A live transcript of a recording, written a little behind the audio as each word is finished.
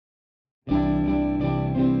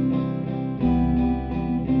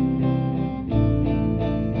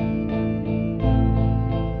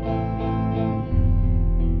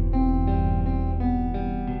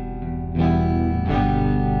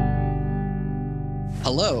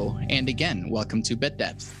Hello, and again, welcome to Bit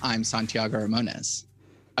Depth. I'm Santiago Ramones.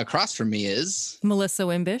 Across from me is... Melissa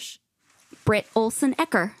Wimbish. Britt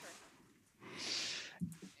Olsen-Ecker.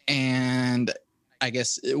 And I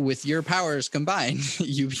guess with your powers combined,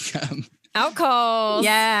 you become... Outcalls.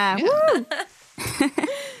 Yeah. Woo!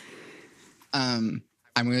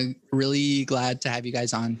 I'm really glad to have you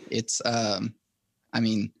guys on. It's,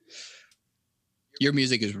 your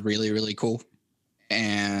music is really, really cool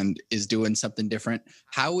and is doing something different.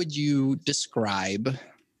 How would you describe,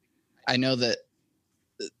 I know that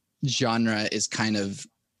genre is kind of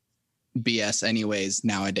BS anyways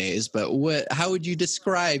nowadays, but how would you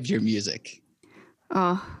describe your music?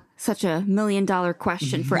 Oh, such a $1 million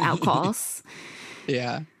question for Outcalls.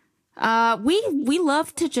 Yeah. We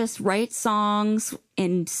love to just write songs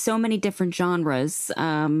in so many different genres.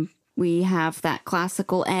 We have that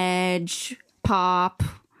classical edge, pop,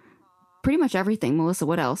 pretty much everything. Melissa,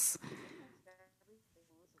 what else?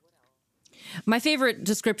 My favorite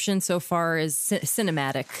description so far is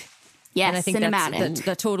cinematic. Yes, and I think cinematic.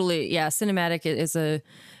 That totally, yeah. Cinematic is a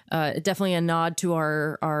definitely a nod to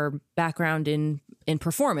our background in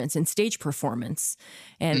performance, in stage performance,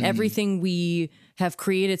 and everything we have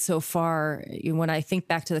created so far. When I think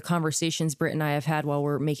back to the conversations Britt and I have had while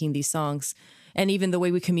we're making these songs, and even the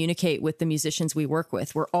way we communicate with the musicians we work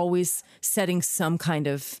with, we're always setting some kind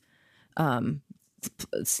of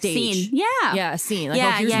stage. Scene. Yeah, a scene. Like,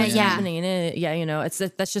 Yeah, here's yeah, what's yeah. happening.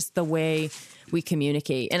 And that's just the way we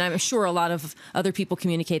communicate. And I'm sure a lot of other people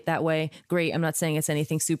communicate that way. Great. I'm not saying it's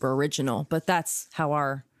anything super original, but that's how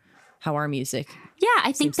our music. Yeah,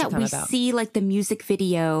 I think that we about. see like the music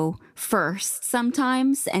video first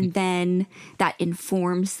sometimes, and then that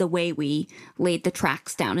informs the way we laid the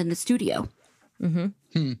tracks down in the studio.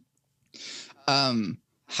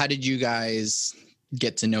 How did you guys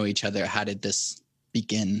get to know each other? How did this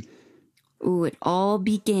begin? Ooh, it all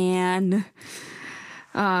began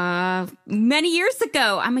many years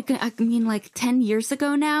ago. I mean, like 10 years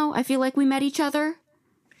ago now. I feel like we met each other.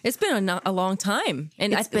 It's been a long time.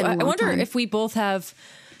 And I wonder if we both have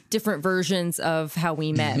different versions of how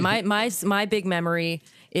we met. My big memory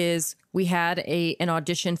is we had an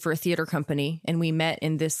audition for a theater company, and we met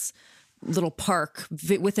in this little park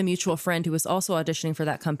with a mutual friend who was also auditioning for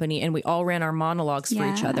that company, and we all ran our monologues for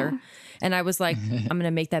each other. And I was like, I'm going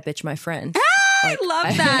to make that bitch my friend. I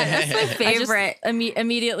love that. That's my favorite. I just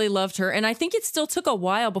immediately loved her. And I think it still took a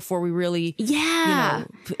while before we really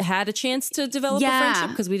had a chance to develop a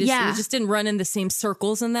friendship, because we just didn't run in the same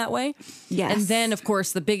circles in that way. Yes. And then, of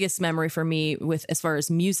course, the biggest memory for me with as far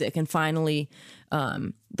as music and finally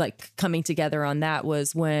like coming together on that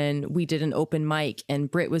was when we did an open mic, and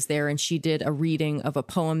Britt was there, and she did a reading of a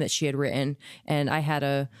poem that she had written. And I had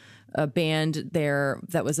a band there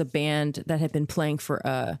that was a band that had been playing for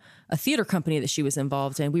a theater company that she was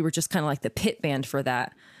involved in. We were just kind of like the pit band for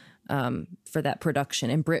that production.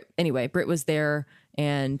 And Britt was there,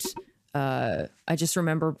 and I just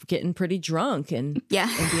remember getting pretty drunk and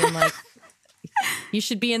being like, you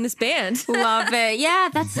should be in this band. Love it. Yeah,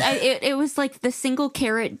 it was like the Single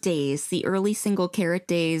Carrot days, the early Single Carrot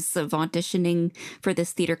days of auditioning for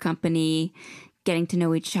this theater company, getting to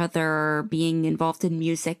know each other, being involved in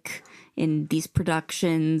music in these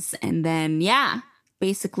productions, and then,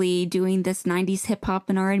 basically doing this 90s hip hop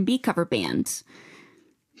and R&B cover band.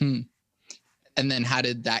 And then how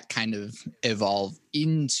did that kind of evolve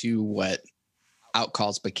into what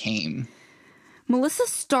Outcalls became? Melissa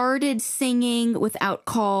started singing with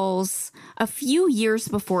Outcalls a few years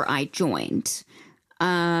before I joined.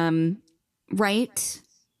 Right?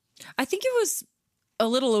 I think it was a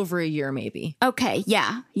little over a year, maybe. Okay.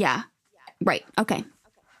 Yeah. Right. Okay.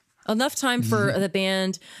 Enough time for the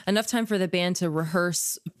band to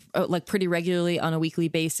rehearse like pretty regularly on a weekly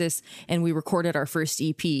basis. And we recorded our first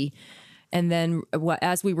EP. And then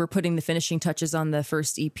as we were putting the finishing touches on the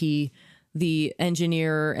first EP, the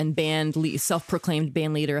engineer and self-proclaimed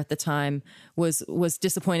band leader at the time was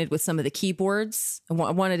disappointed with some of the keyboards.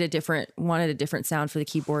 Wanted a different sound for the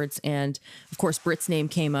keyboards, and of course Britt's name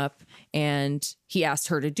came up, and he asked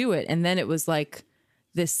her to do it. And then it was like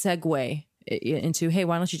this segue into, hey,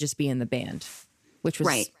 why don't you just be in the band, which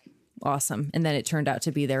was awesome. And then it turned out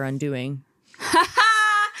to be their undoing.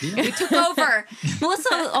 We took over.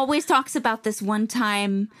 Melissa always talks about this one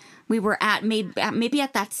time we were at maybe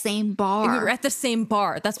at that same bar. We were at the same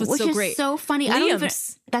bar. That's what's so great. Which is so funny.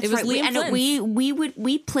 Liam's. That's right. Liam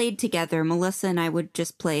We played together. Melissa and I would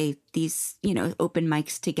just play these, open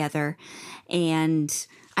mics together. And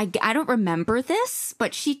I don't remember this,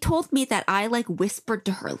 but she told me that I whispered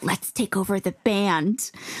to her, "Let's take over the band,"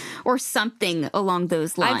 or something along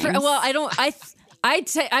those lines.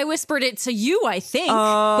 I whispered it to you, I think.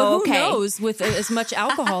 Oh, but who okay. knows with as much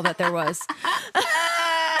alcohol that there was.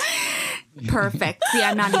 Perfect. See,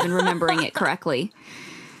 I'm not even remembering it correctly.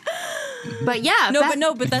 But yeah.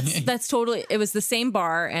 But that's totally, it was the same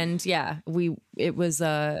bar. And yeah, it was,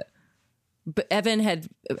 but Evan,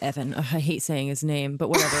 I hate saying his name, but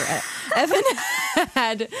whatever. Evan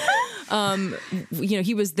had,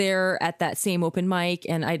 he was there at that same open mic,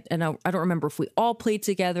 and I don't remember if we all played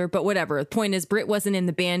together, but whatever. The point is, Britt wasn't in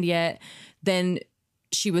the band yet. Then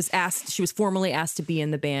she was formally asked to be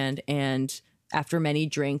in the band, and after many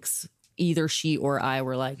drinks, either she or I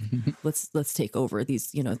were like, let's take over.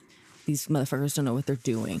 These motherfuckers don't know what they're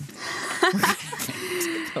doing.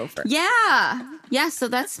 Over. Yeah. So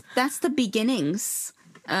that's the beginnings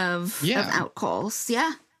of Outcalls.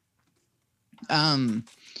 Yeah.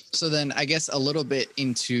 So then I guess a little bit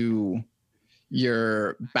into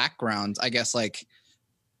your background, I guess, like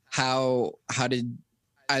how did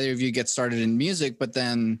either of you get started in music, but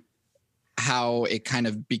then how it kind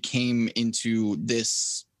of became into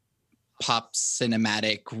this pop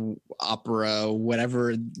cinematic opera,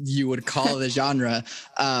 whatever you would call the genre.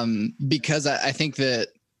 Because I think that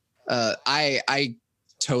I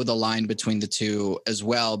toe the line between the two as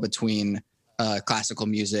well, between classical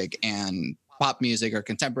music and pop music or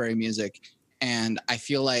contemporary music. And I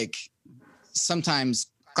feel like sometimes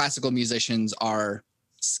classical musicians are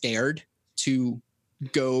scared to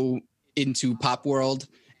go into pop world,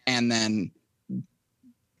 and then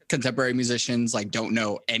contemporary musicians like don't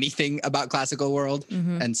know anything about classical world.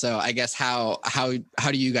 Mm-hmm. And so I guess how do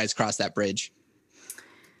you guys cross that bridge?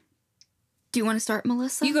 Do you want to start,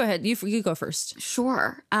 Melissa? You go ahead. You go first.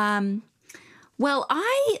 Sure. Well,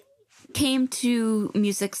 I came to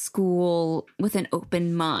music school with an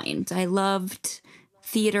open mind. I loved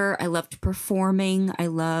theater. I loved performing. I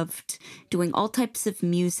loved doing all types of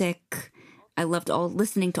music. I loved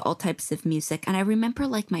listening to all types of music. And I remember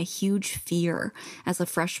like my huge fear as a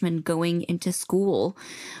freshman going into school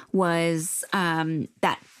was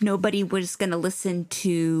that nobody was going to listen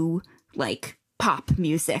to like pop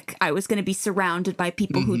music. I was going to be surrounded by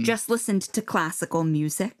people who just listened to classical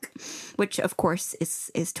music, which of course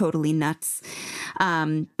is totally nuts.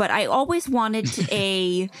 But I always wanted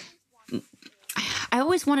a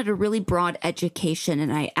really broad education,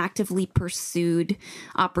 and I actively pursued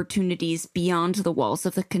opportunities beyond the walls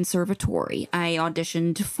of the conservatory. I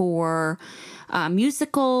auditioned for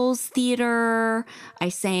musicals, theater. I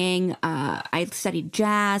sang. I studied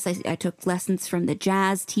jazz. I took lessons from the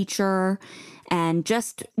jazz teacher, and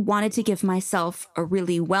just wanted to give myself a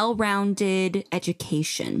really well-rounded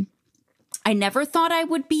education. I never thought I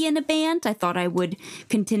would be in a band. I thought I would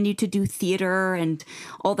continue to do theater and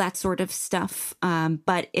all that sort of stuff.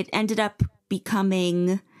 But it ended up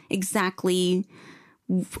becoming exactly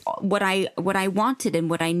what I wanted and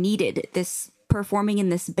what I needed. This performing in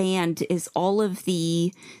this band is all of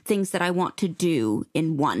the things that I want to do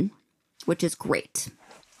in one, which is great.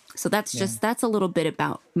 So that's a little bit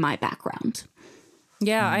about my background.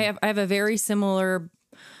 Yeah, I have a very similar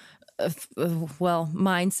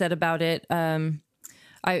mindset about it. I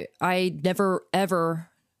never ever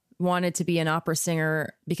wanted to be an opera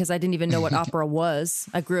singer because I didn't even know what opera was.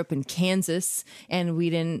 I grew up in Kansas, and we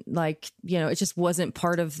didn't it just wasn't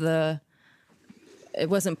part of it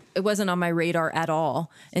wasn't on my radar at all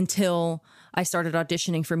until I started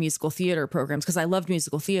auditioning for musical theater programs because I loved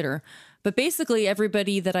musical theater. But basically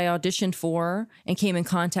everybody that I auditioned for and came in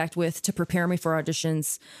contact with to prepare me for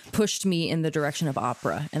auditions pushed me in the direction of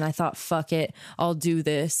opera. And I thought, fuck it, I'll do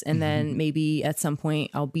this. And then maybe at some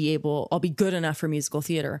point I'll be good enough for musical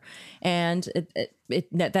theater. And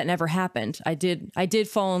that never happened. I did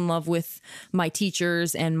fall in love with my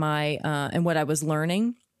teachers and my, and what I was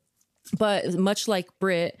learning. But much like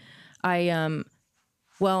Britt, I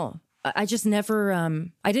just never,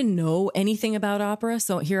 I didn't know anything about opera.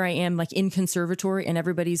 So here I am like in conservatory and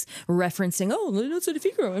everybody's referencing, oh, Lorenzo Di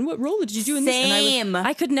Figaro, and what role did you do in this? And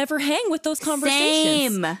I could never hang with those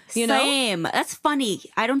conversations. Same. That's funny.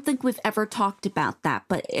 I don't think we've ever talked about that,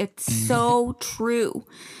 but it's so true.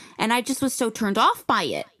 And I just was so turned off by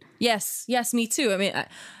it. Yes, me too. I mean,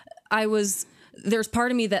 there's part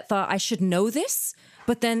of me that thought I should know this,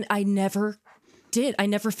 but then I never did. I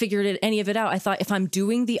never figured any of it out. I thought if I'm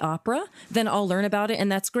doing the opera, then I'll learn about it,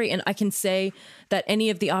 and that's great. And I can say that any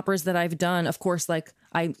of the operas that I've done, of course, like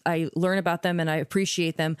I learn about them and I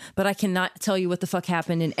appreciate them, but I cannot tell you what the fuck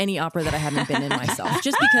happened in any opera that I haven't been in myself.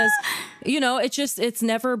 Just because, it's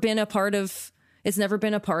never been a part of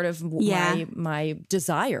my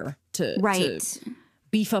desire to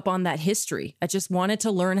beef up on that history. I just wanted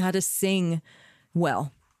to learn how to sing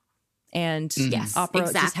well. and Yes, opera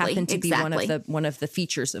just exactly, happened to be one of the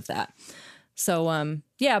features of that. So,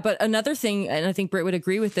 but another thing, and I think Britt would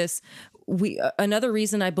agree with this, another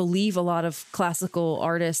reason I believe a lot of classical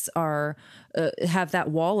artists are have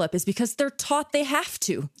that wall up is because they're taught they have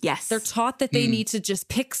to. Yes. They're taught that they need to just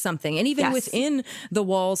pick something. And even within the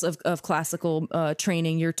walls of classical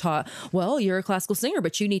training, you're taught, well, you're a classical singer,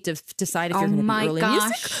 but you need to decide if you're going to be early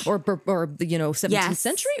music or 17th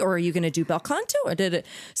century, or are you going to do bel canto?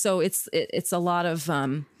 So it's a lot of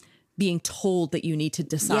being told that you need to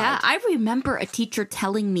decide. Yeah, I remember a teacher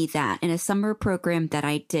telling me that in a summer program that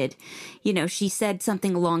I did. She said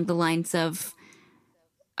something along the lines of,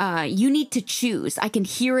 you need to choose. I can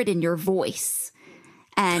hear it in your voice.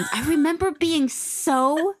 And I remember being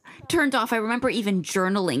so turned off. I remember even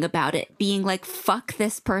journaling about it, being like, fuck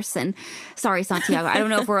this person. Sorry, Santiago. I don't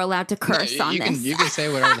know if we're allowed to curse on this. You can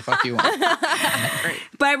say whatever the fuck you want.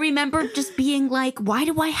 But I remember just being like, why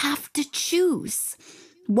do I have to choose?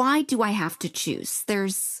 Why do I have to choose?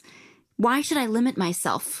 Why should I limit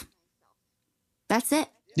myself? That's it.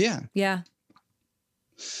 Yeah. Yeah.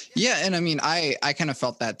 Yeah. And I mean, I kind of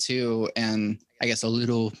felt that too. And I guess a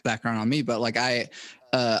little background on me, but like I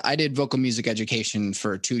did vocal music education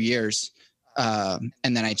for 2 years. And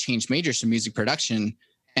then I changed majors to music production,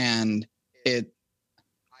 and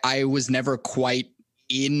I was never quite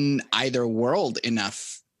in either world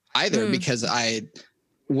enough either, because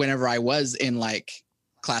whenever I was in like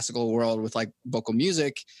classical world with like vocal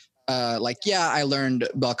music, I learned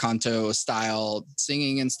bel canto style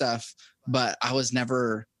singing and stuff, but I was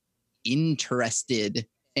never interested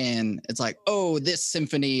in, it's like, oh, this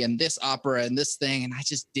symphony and this opera and this thing, and I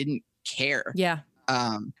just didn't care. Yeah.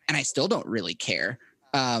 And I still don't really care.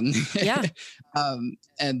 Yeah.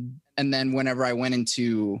 And then whenever I went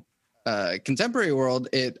into contemporary world,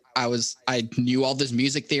 I knew all this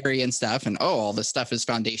music theory and stuff, and all this stuff is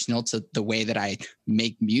foundational to the way that I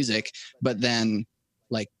make music. But then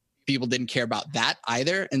like people didn't care about that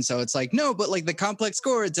either, and so it's like, no, but like the complex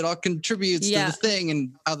chords, it all contributes to the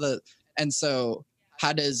thing, and so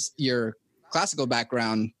how does your classical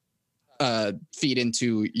background feed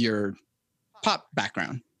into your pop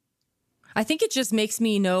background? I think it just makes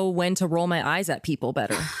me know when to roll my eyes at people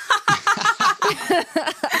better.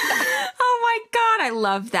 Oh my God, I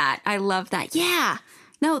love that. Yeah.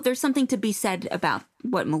 No, there's something to be said about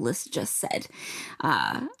what Melissa just said.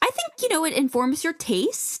 I think, it informs your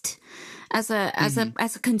taste as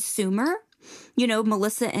a consumer.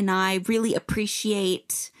 Melissa and I really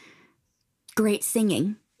appreciate great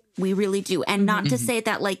singing. We really do. And not to say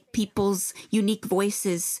that like people's unique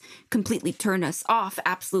voices completely turn us off.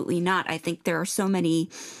 Absolutely not. I think there are so many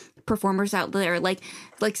performers out there, like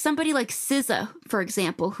somebody like SZA, for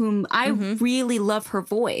example, whom I really love her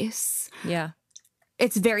voice. Yeah.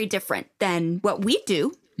 It's very different than what we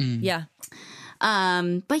do. Yeah.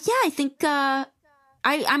 But yeah, I think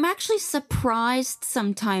I'm actually surprised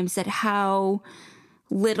sometimes at how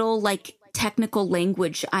little like technical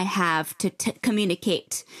language I have to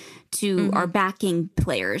communicate to our backing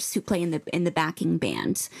players who play in the backing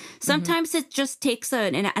band. Sometimes it just takes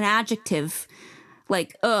an adjective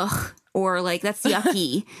like ugh or like that's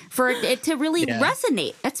yucky for it to really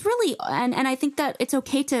resonate. That's really and I think that it's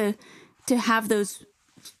okay to have those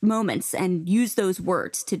moments and use those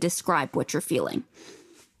words to describe what you're feeling.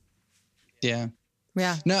 Yeah.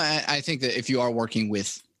 Yeah. No, I think that if you are working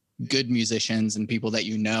with good musicians and people that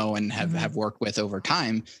you know and have worked with over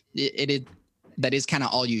time, that is kind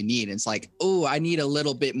of all you need. It's like, oh, I need a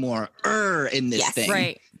little bit more in this thing.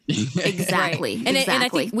 Right. Exactly. Right. And I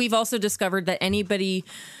think we've also discovered that anybody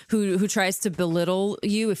who tries to belittle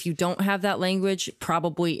you if you don't have that language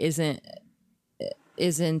probably isn't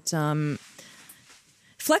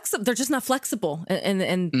flexible. They're just not flexible. And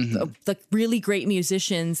the really great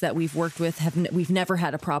musicians that we've worked with we've never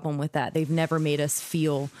had a problem with that. They've never made us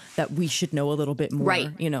feel that we should know a little bit more. Right.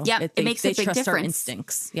 Yeah. It makes a big trust difference. our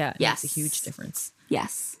instincts. Yeah. It Yes. makes a huge difference.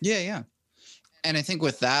 Yes. Yeah. And I think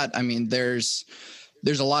with that, I mean, there's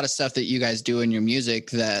a lot of stuff that you guys do in your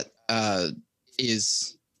music that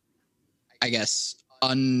is, I guess,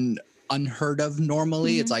 unheard of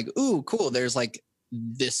normally. It's like, ooh, cool. There's like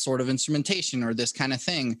this sort of instrumentation or this kind of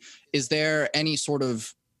thing. Is there any sort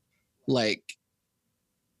of like,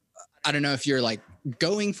 I don't know if you're like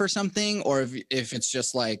going for something or if it's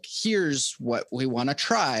just like, here's what we want to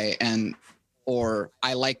try, or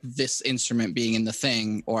I like this instrument being in the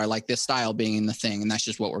thing, or I like this style being in the thing, and that's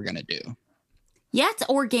just what we're going to do. Yeah, it's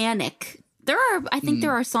organic. I think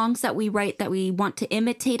there are songs that we write that we want to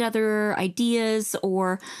imitate other ideas,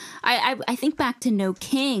 or I think back to No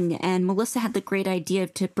King, and Melissa had the great idea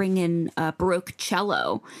to bring in a Baroque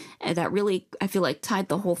cello, and that really, I feel like, tied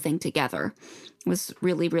the whole thing together. It was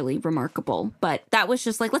really, really remarkable. But that was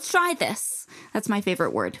just like, let's try this. That's my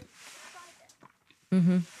favorite word.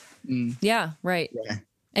 Yeah, right. Yeah.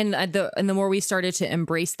 And the more we started to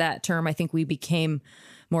embrace that term, I think we became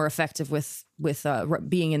more effective with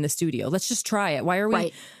being in the studio. Let's just try it. Why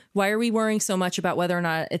are we worrying so much about whether or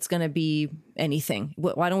not it's going to be anything?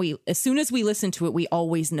 Why don't we, as soon as we listen to it, we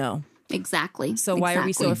always know. Exactly. So why are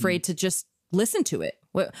we so afraid to just listen to it?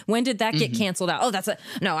 When did that get canceled out? Oh,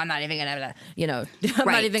 no, I'm not even going to, I'm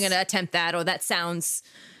not even going to attempt that. Oh, that sounds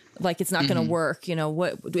like it's not going to work.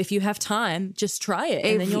 What, if you have time, just try it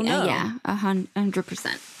and then you'll know. Yeah,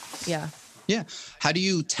 100%. Yeah. Yeah. How do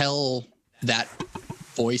you tell that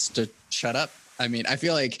voice to shut up? I mean, I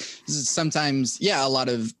feel like sometimes, a lot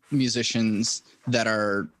of musicians that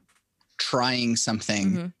are trying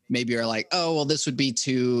something maybe are like, oh, well, this would be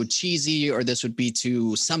too cheesy or this would be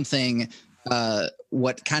too something.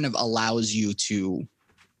 What kind of allows you to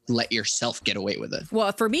let yourself get away with it?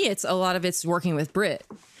 Well, for me, a lot of it's working with Britt.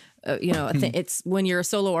 It's when you're a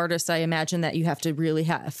solo artist, I imagine that you have to really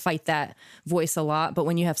fight that voice a lot. But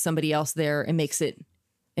when you have somebody else there, it makes it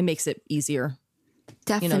easier.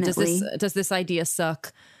 Definitely. Does this idea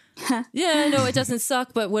suck? Yeah, no, it doesn't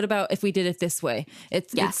suck. But what about if we did it this way?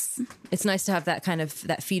 It's nice to have that kind of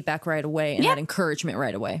that feedback right away and that encouragement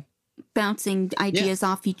right away. Bouncing ideas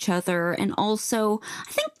off each other, and also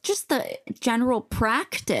I think just the general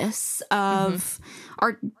practice of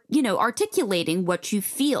articulating what you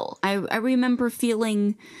feel. I remember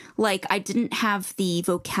feeling like I didn't have the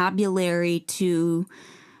vocabulary to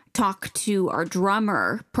talk to our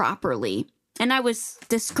drummer properly, and I was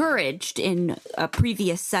discouraged in a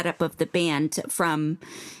previous setup of the band from,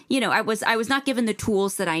 I was not given the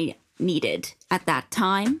tools that I needed at that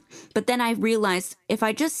time. But then I realized if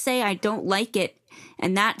I just say I don't like it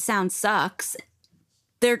and that sound sucks,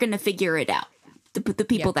 they're going to figure it out. The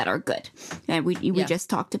people that are good. And we just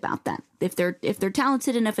talked about that. If they're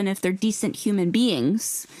talented enough and if they're decent human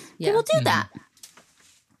beings, they will do that.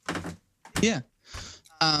 Yeah.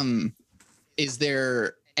 Is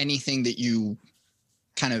there anything that you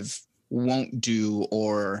kind of won't do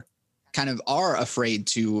or kind of are afraid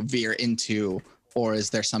to veer into? Or is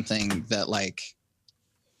there something that like,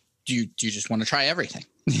 do you just want to try everything?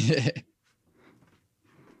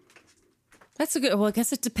 That's a good, well, I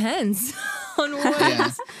guess it depends on what.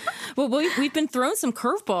 Yeah. Well, we've been thrown some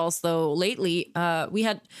curveballs though lately. We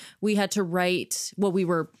had to write, well, we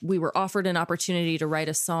were offered an opportunity to write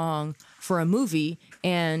a song for a movie,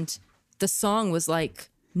 and the song was like,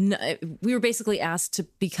 we were basically asked to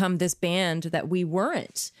become this band that we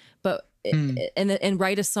weren't, but and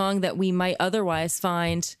write a song that we might otherwise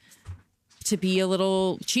find to be a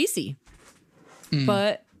little cheesy.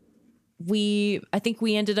 But I think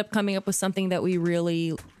we ended up coming up with something that we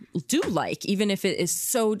really do like, even if it is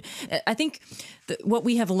so. I think what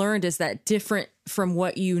we have learned is that different from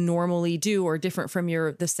what you normally do or different from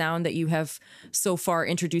the sound that you have so far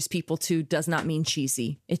introduced people to does not mean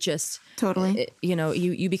cheesy. It just totally,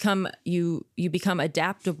 you become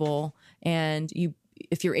adaptable, and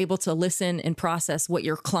if you're able to listen and process what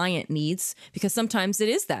your client needs, because sometimes it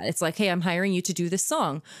is that. It's like, hey, I'm hiring you to do this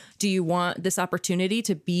song. Do you want this opportunity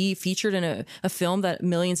to be featured in a film that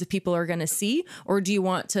millions of people are going to see? Or do you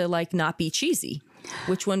want to like not be cheesy?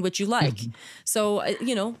 Which one would you like? So,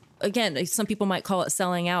 again, some people might call it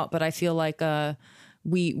selling out, but I feel like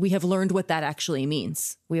we have learned what that actually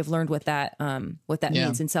means. We have learned what that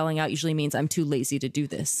means. And selling out usually means I'm too lazy to do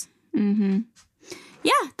this. Mm-hmm.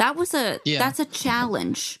 Yeah, that's a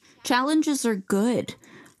challenge. Challenges are good,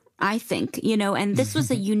 I think, and this was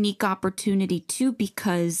a unique opportunity too,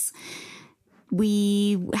 because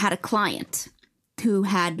we had a client who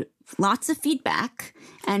had lots of feedback.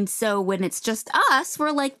 And so when it's just us, we're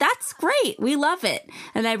like, that's great. We love it.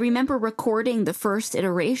 And I remember recording the first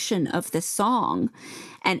iteration of the song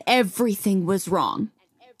and everything was wrong.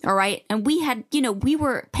 All right. And we had, we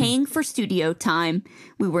were paying for studio time.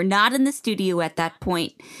 We were not in the studio at that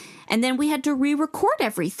point. And then we had to re-record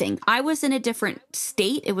everything. I was in a different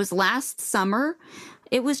state. It was last summer.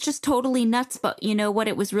 It was just totally nuts. But you know what?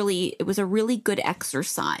 It was a really good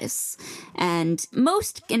exercise. And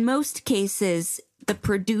in most cases, the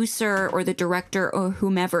producer or the director or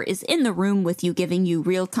whomever is in the room with you, giving you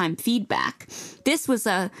real-time feedback. This was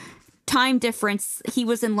a time difference. He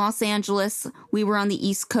was in Los Angeles. We were on the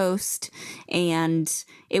East Coast, and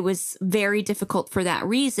it was very difficult for that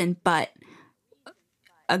reason. But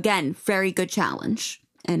again, very good challenge.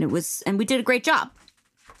 and we did a great job.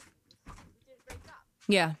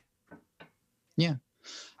 Yeah. Yeah.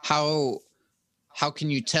 How can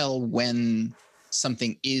you tell when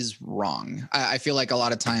something is wrong? I feel like a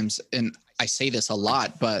lot of times, and I say this a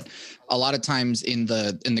lot, but a lot of times in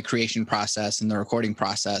the creation process and the recording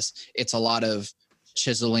process, it's a lot of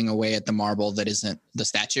chiseling away at the marble that isn't the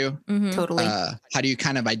statue. Totally. How do you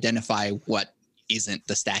kind of identify what isn't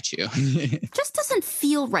the statue? Just doesn't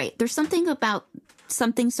feel right. There's something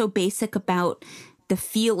so basic about the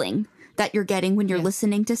feeling that you're getting when you're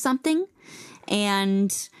listening to something.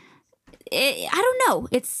 And I don't know.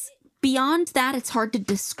 It's beyond that. It's hard to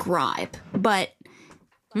describe, but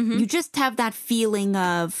you just have that feeling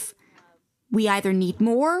of we either need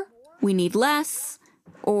more, we need less,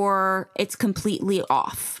 or it's completely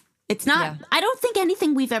off. It's not, I don't think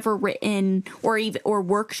anything we've ever written or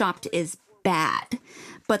workshopped is bad,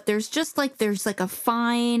 but there's like a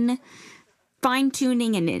fine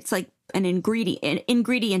tuning, and it's like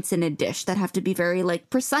ingredients in a dish that have to be very like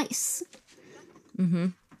precise.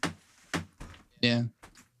 Yeah.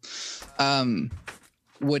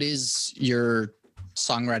 What is your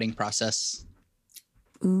songwriting process?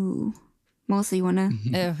 Ooh. Melissa, you want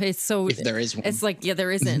to? It's so... If there is one. It's like,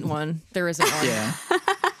 there isn't one. There isn't one. Yeah.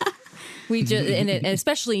 We just, and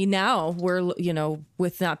especially now, we're,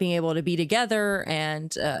 with not being able to be together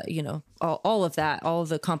and, all of that, all of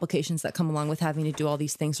the complications that come along with having to do all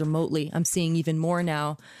these things remotely. I'm seeing even more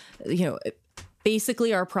now.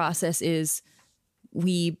 Basically, our process is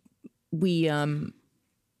we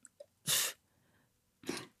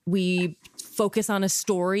focus on a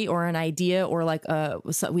story or an idea, or like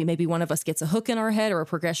maybe one of us gets a hook in our head or a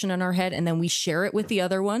progression in our head, and then we share it with the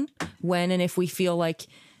other one when and if we feel like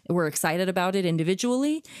we're excited about it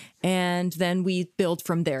individually, and then we build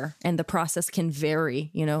from there. And the process can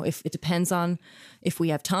vary, if it depends on if we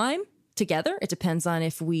have time together. It depends on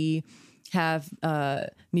if we have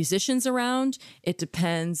musicians around. It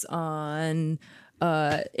depends on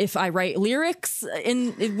if I write lyrics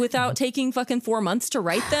without taking fucking 4 months to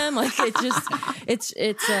write them. Like it's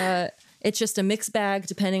just a mixed bag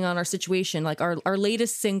depending on our situation. Like our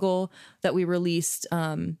latest single that we released,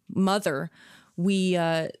 Mother,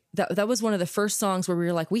 that was one of the first songs where we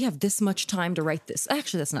were like, we have this much time to write this.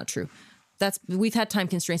 Actually, that's not true. We've had time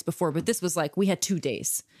constraints before, but this was like, we had 2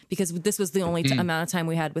 days because this was the only amount of time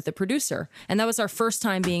we had with the producer. And that was our first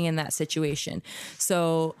time being in that situation.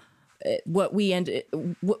 So what we ended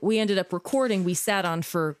up recording, we sat on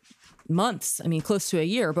for months. I mean, close to a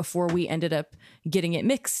year before we ended up getting it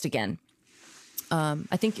mixed again.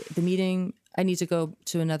 I think the meeting, I need to go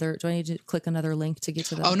to another. Do I need to click another link to get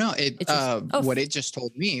to that? Oh no! What it just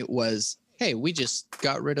told me was, hey, we just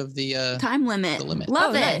got rid of the time limit. The limit.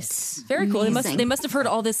 Love it. Nice. Very cool. They must have heard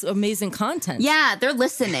all this amazing content. Yeah, they're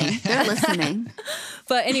listening. They're listening.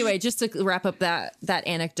 But anyway, just to wrap up that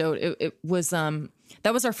anecdote, it was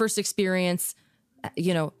that was our first experience.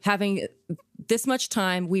 Having this much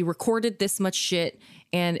time, we recorded this much shit,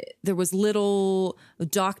 and there was little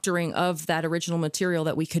doctoring of that original material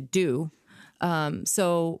that we could do.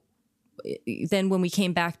 So then when we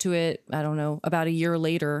came back to it, I don't know, about a year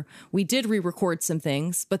later, we did re-record some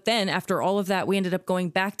things. But then after all of that, we ended up going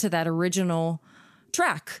back to that original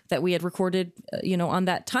track that we had recorded, on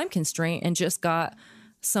that time constraint, and just got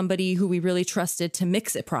somebody who we really trusted to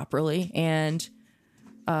mix it properly, and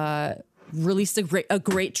released a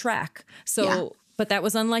great track. So, but that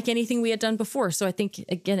was unlike anything we had done before. So I think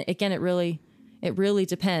again, it really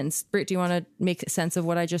depends. Britt, do you want to make sense of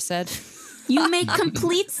what I just said? You make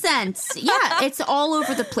complete sense. Yeah, it's all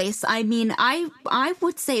over the place. I mean, I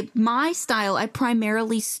would say my style, I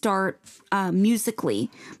primarily start musically.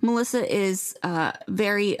 Melissa is a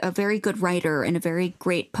very good writer and a very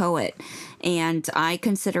great poet, and I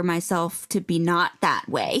consider myself to be not that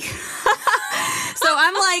way. So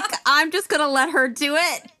I'm like, I'm just going to let her do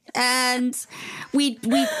it. And we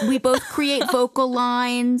both create vocal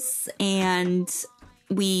lines, and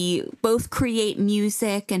we both create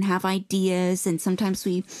music and have ideas, and sometimes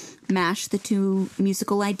we mash the two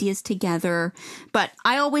musical ideas together. But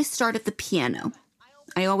I always start at the piano.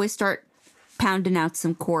 I always start pounding out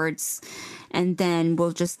some chords, and then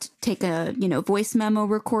we'll just take a, voice memo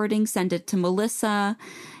recording, send it to Melissa,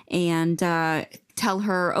 and tell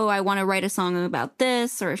her, oh, I want to write a song about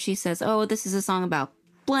this. Or if she says, oh, this is a song about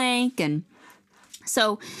blank. And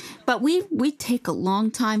so, but we take a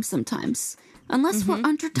long time sometimes, unless we're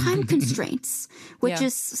under time constraints, which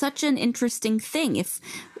is such an interesting thing. If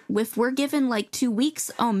we're given like 2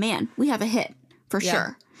 weeks, oh man, we have a hit for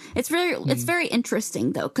sure. It's very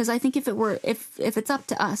interesting though, because I think if it's up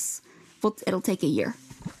to us, it'll take a year.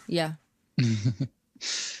 Yeah.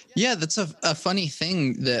 Yeah, that's a funny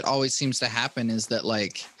thing that always seems to happen is that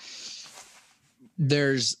like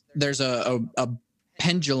there's a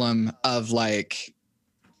pendulum of like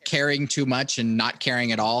caring too much and not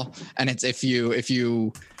caring at all. And it's if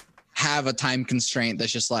you have a time constraint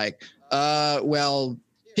that's just like, well,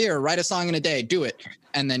 here, write a song in a day, do it.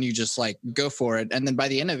 And then you just like go for it. And then by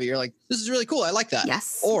the end of it, you're like, this is really cool. I like that.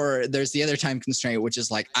 Yes. Or there's the other time constraint, which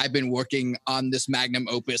is like, I've been working on this magnum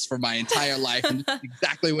opus for my entire life and this is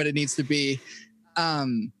exactly what it needs to be.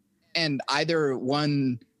 And either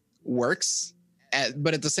one works,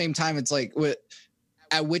 but at the same time, it's like,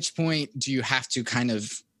 at which point do you have to kind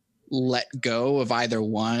of let go of either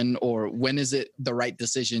one? Or when is it the right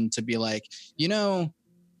decision to be like,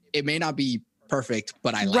 it may not be perfect,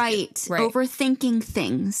 but I like it. Right. Overthinking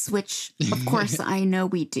things, which of course I know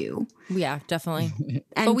we do. Yeah, definitely.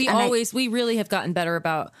 But we really have gotten better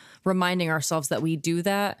about reminding ourselves that we do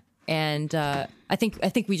that. And I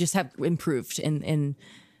think we just have improved in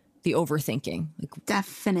the overthinking.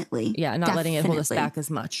 Definitely. Yeah, not letting it hold us back as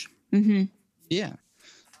much. Mm-hmm. Yeah.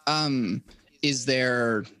 Is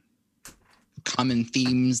there common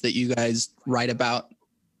themes that you guys write about?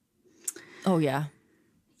 Oh, yeah.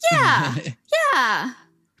 Yeah.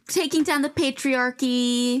 Taking down the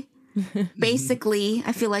patriarchy. Basically,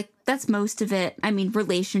 I feel like that's most of it. I mean,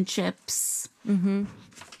 relationships. Mm-hmm.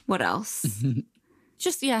 What else?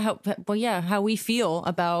 Just, how we feel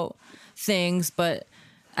about things. But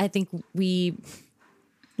I think we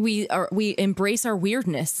embrace our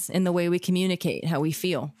weirdness in the way we communicate how we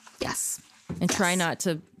feel. Yes. And try not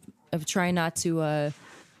to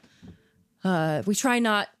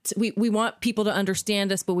we want people to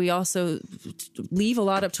understand us, but we also leave a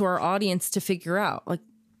lot up to our audience to figure out, like,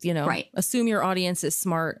 right. Assume your audience is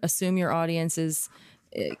smart, assume your audience is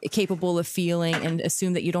capable of feeling, and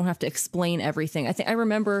assume that you don't have to explain everything. I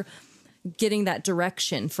remember getting that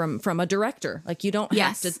direction from a director. Like, you don't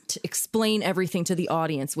have to explain everything to the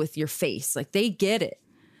audience with your face. Like, they get it.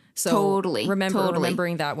 So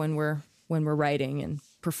remembering that when we're writing and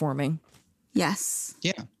performing. Yes.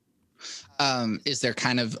 Yeah. Is there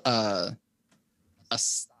kind of a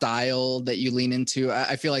style that you lean into?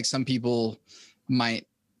 I feel like some people might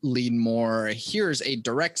lean more, here's a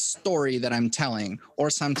direct story that I'm telling, or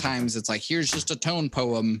sometimes it's like, here's just a tone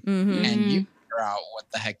poem, and you figure out what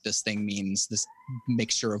the heck this thing means, this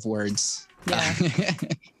mixture of words. Yeah.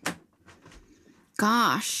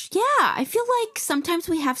 Gosh, yeah. I feel like sometimes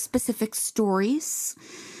we have specific stories.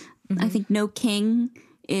 I think No King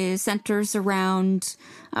centers around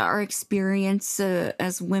our experience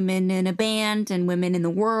as women in a band and women in the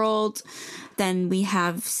world. Then we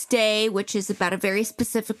have Stay, which is about a very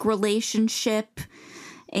specific relationship.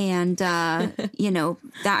 And, that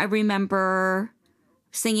I remember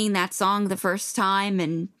singing that song the first time,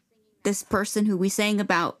 and this person who we sang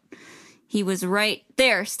about, he was right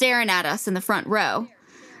there staring at us in the front row,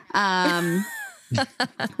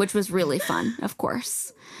 which was really fun, of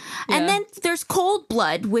course. Yeah. And then there's Cold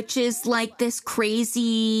Blood, which is like this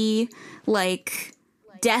crazy, like,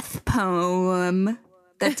 death poem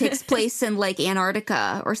that takes place in like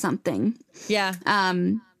Antarctica or something. Yeah.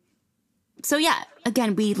 So yeah,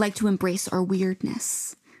 again, we like to embrace our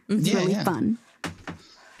weirdness. It's really fun.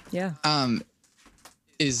 Yeah.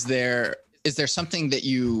 Is there something that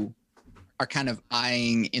you are kind of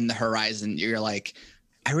eyeing in the horizon? You're like,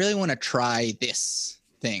 I really want to try this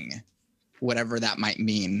thing, whatever that might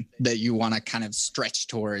mean, that you want to kind of stretch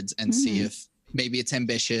towards and see if maybe it's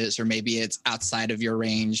ambitious or maybe it's outside of your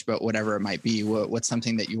range, but whatever it might be, what's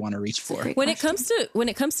something that you want to reach for? When it comes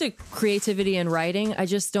to creativity and writing, I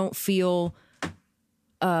just don't feel,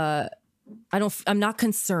 I'm not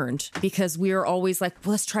concerned, because we're always like,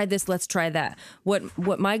 well, let's try this, let's try that.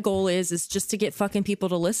 What my goal is just to get fucking people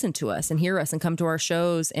to listen to us and hear us and come to our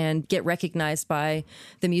shows and get recognized by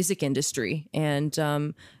the music industry. And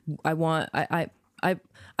I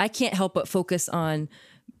can't help but focus on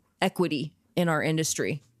equity in our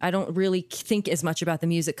industry. I don't really think as much about the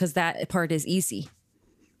music because that part is easy.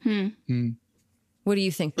 What do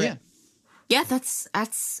you think, Britt? Yeah, that's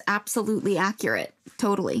absolutely accurate.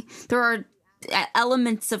 Totally. There are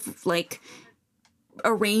elements of like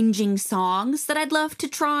arranging songs that I'd love to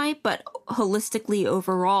try, but holistically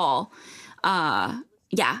overall, I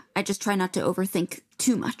just try not to overthink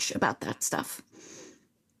too much about that stuff.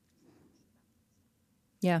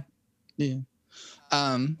 Yeah. Yeah.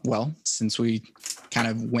 Well, since we kind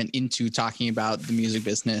of went into talking about the music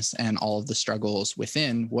business and all of the struggles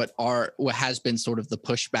within, what has been sort of the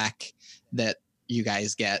pushback that you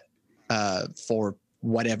guys get for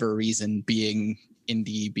whatever reason, being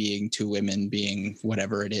indie, being two women, being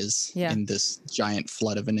whatever it is in this giant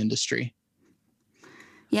flood of an industry?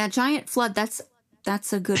 Yeah, giant flood. That's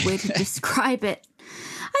a good way to describe it.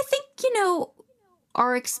 I think,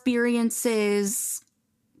 our experiences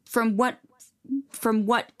from what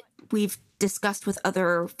we've discussed with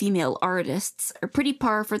other female artists are pretty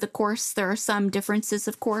par for the course. There are some differences,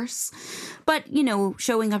 of course, but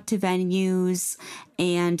showing up to venues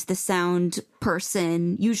and the sound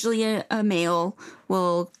person, usually a male,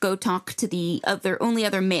 will go talk to the only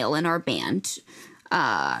other male in our band,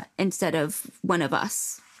 instead of one of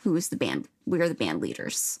us who is the band. We are the band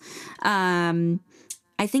leaders.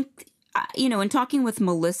 I think, in talking with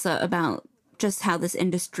Melissa about just how this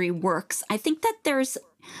industry works, I think that there's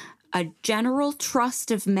a general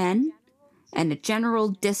trust of men and a general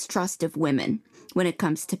distrust of women when it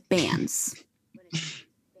comes to bands.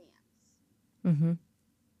 Mm-hmm.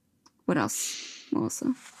 What else,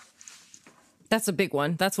 Melissa? That's a big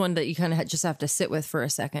one. That's one that you kind of just have to sit with for a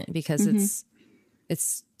second, because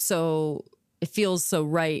it's so, it feels so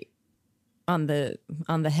right on the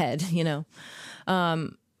head,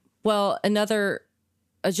 well, another,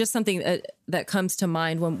 just something that comes to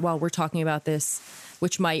mind while we're talking about this,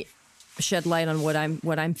 which might shed light on what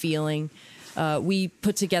I'm feeling. We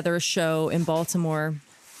put together a show in Baltimore,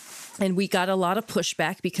 and we got a lot of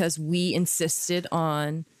pushback because we insisted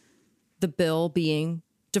on the bill being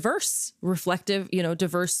diverse, reflective,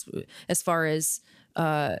 diverse as far as,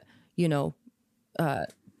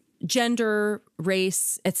 gender,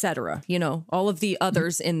 race, etc. All of the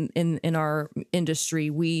others in our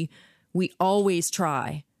industry, we always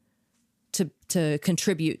try to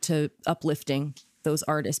contribute to uplifting those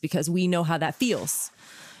artists because we know how that feels.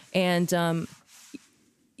 And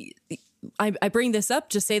I bring this up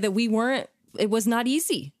to say that it was not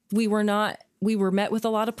easy. We were met with a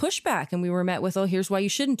lot of pushback, and we were met with, oh, here's why you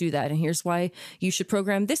shouldn't do that. And here's why you should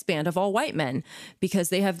program this band of all white men, because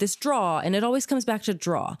they have this draw, and it always comes back to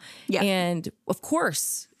draw. Yeah. And of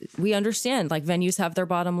course we understand, like, venues have their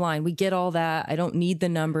bottom line. We get all that. I don't need the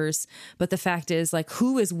numbers, but the fact is, like,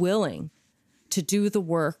 who is willing to do the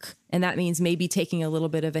work? And that means maybe taking a little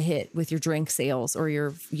bit of a hit with your drink sales or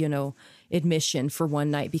your, admission for one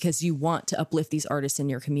night because you want to uplift these artists in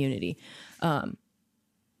your community.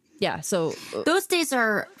 So those days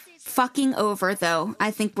are fucking over, though.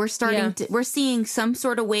 I think we're we're seeing some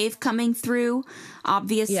sort of wave coming through,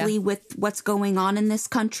 obviously, with what's going on in this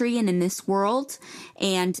country and in this world.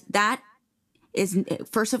 And that is,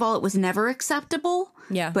 first of all, it was never acceptable.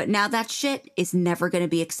 Yeah. But now that shit is never going to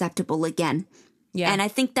be acceptable again. Yeah. And I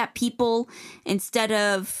think that people, instead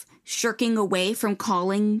of shirking away from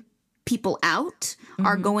calling people out,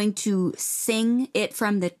 are going to sing it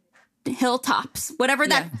from the hilltops, whatever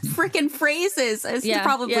that freaking phrase is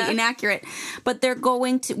probably inaccurate, but we're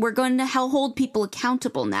going to hold people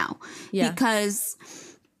accountable now, because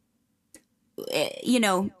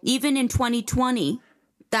even in 2020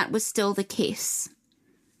 that was still the case.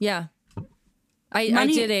 I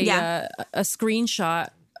did a screenshot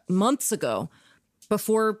months ago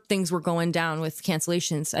before things were going down with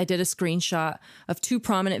cancellations. I did a screenshot of 2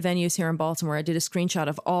 prominent venues here in Baltimore. I did a screenshot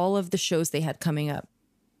of all of the shows they had coming up.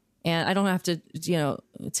 And I don't have to,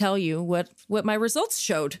 tell you what my results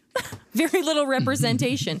showed. Very little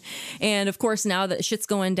representation. And of course, now that shit's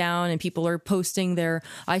going down and people are posting their,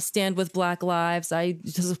 I stand with Black Lives, I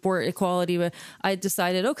support equality, but I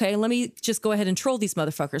decided, okay, let me just go ahead and troll these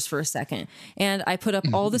motherfuckers for a second. And I put up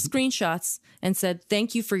all the screenshots and said,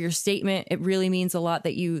 thank you for your statement. It really means a lot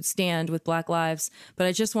that you stand with Black Lives. But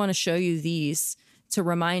I just want to show you these to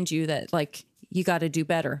remind you that, like, you got to do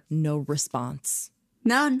better. No response.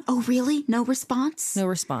 None. Oh, really? No response? No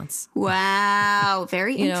response. Wow.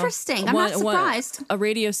 Very interesting. I'm not surprised. A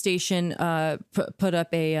radio station put up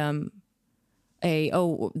they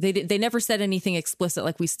never said anything explicit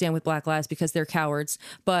like we stand with Black Lives because they're cowards,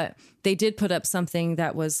 but they did put up something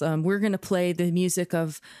that was, we're going to play the music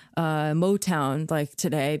of Motown like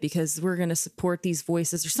today because we're going to support these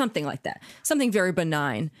voices or something like that. Something very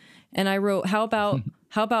benign. And I wrote, how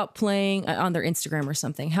about playing on their Instagram or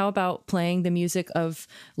something? How about playing the music of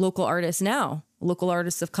local artists now, local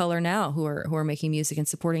artists of color now who are making music and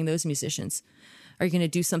supporting those musicians? Are you going to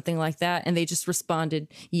do something like that? And they just responded,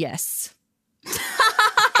 yes. Which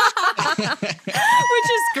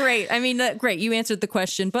is great. I mean, great. You answered the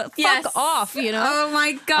question, but fuck off, Oh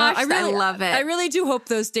my gosh, I love it. I really do hope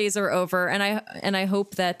those days are over. And I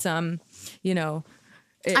hope that,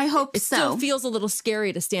 I hope it still feels a little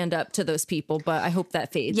scary to stand up to those people, but I hope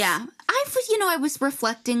that fades. Yeah. I was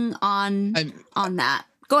reflecting on that.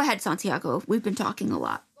 Go ahead, Santiago. We've been talking a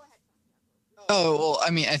lot. Oh, well,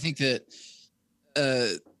 I mean, I think that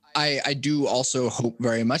I do also hope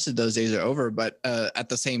very much that those days are over, but at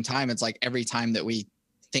the same time, it's like every time that we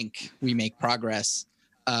think we make progress,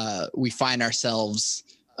 we find ourselves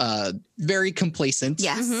very complacent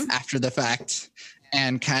Yes. after the fact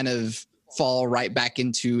and kind of fall right back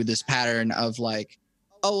into this pattern of like,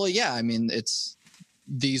 oh, well, yeah, I mean,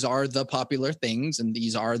 these are the popular things and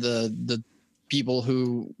these are the people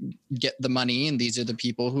who get the money and these are the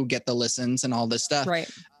people who get the listens and all this stuff. Right.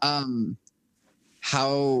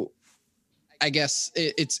 How, I guess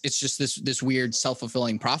it's just this weird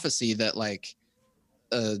self-fulfilling prophecy that like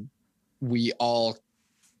we all,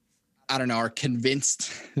 I don't know, are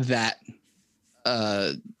convinced that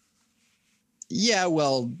yeah,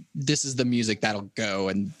 well, this is the music that'll go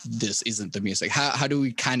and this isn't the music. How do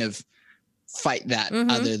we kind of fight that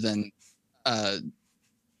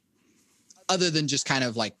other than just kind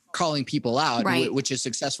of like calling people out, right. which is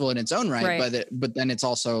successful in its own right. But then it's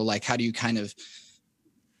also like, how do you kind of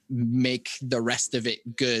make the rest of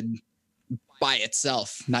it good by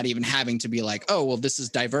itself, not even having to be like, oh, well, this is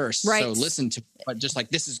diverse. Right. So listen to, but just like,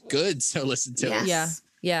 this is good. So listen to it. Yeah.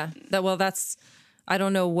 Yeah. That's, I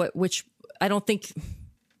don't know I don't think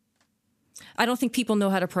people know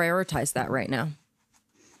how to prioritize that right now.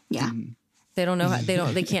 Yeah. They don't know how,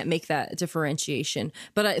 they can't make that differentiation.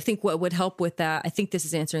 But I think what would help with that, I think this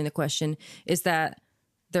is answering the question, is that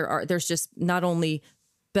there's just not only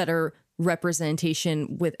better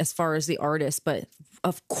representation with as far as the artists, but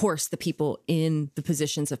of course the people in the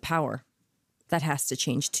positions of power. That has to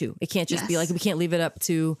change too. It can't just be like, we can't leave it up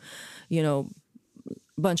to, a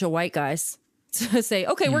bunch of white guys to say,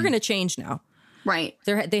 okay, we're going to change now. Right.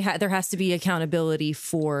 There has to be accountability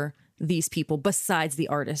for these people besides the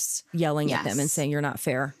artists yelling at them and saying you're not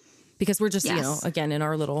fair, because we're just, again, in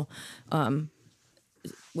our little,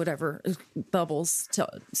 whatever bubbles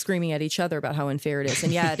screaming at each other about how unfair it is.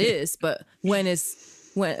 And yeah, it is. But when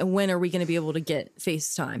are we going to be able to get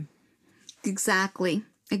FaceTime? Exactly.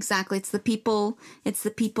 It's the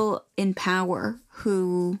people in power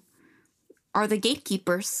who are the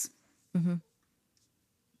gatekeepers. Mm-hmm.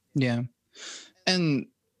 Yeah. And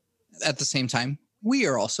at the same time, we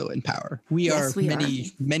are also in power. We are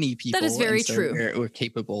many people. That is very true. We're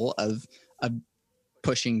capable of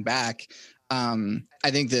pushing back. I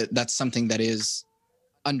think that's something that is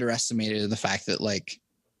underestimated, the fact that like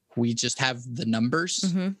we just have the numbers.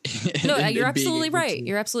 Mm-hmm. No, you're absolutely right.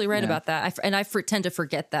 You're absolutely right about that. I tend to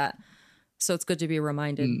forget that. So it's good to be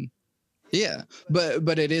reminded. Yeah.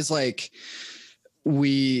 But it is like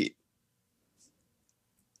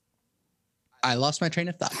I lost my train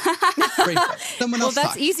of thought. Someone else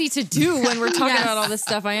that's easy to do when we're talking about all this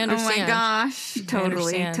stuff. I understand. Oh my gosh.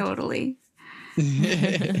 Totally.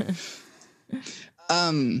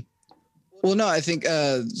 Well, no, I think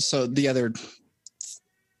so the other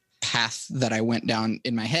path that I went down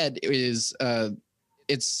in my head is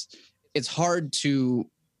it's hard to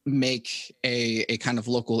make a kind of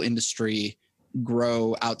local industry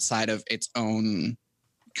grow outside of its own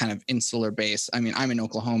kind of insular base. I mean, I'm in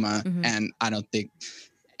Oklahoma, and I don't think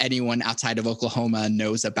anyone outside of Oklahoma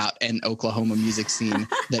knows about an Oklahoma music scene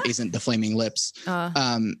that isn't the Flaming Lips.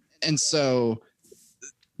 And so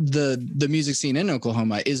the music scene in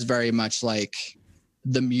Oklahoma is very much like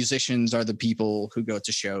the musicians are the people who go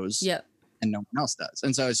to shows, and no one else does.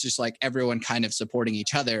 And so it's just like everyone kind of supporting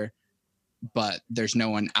each other, but there's no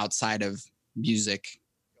one outside of music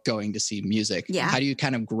going to see music. Yeah. How do you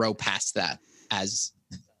kind of grow past that as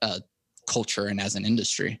a culture and as an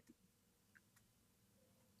industry?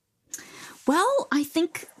 Well, I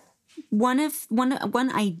think one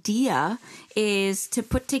idea is to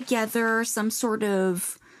put together some sort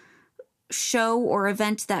of show or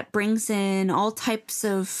event that brings in all types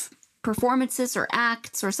of performances or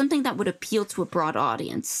acts or something that would appeal to a broad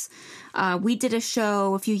audience. We did a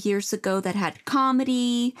show a few years ago that had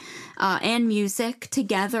comedy and music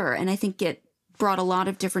together, and I think it brought a lot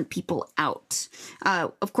of different people out.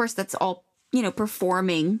 Of course, that's all,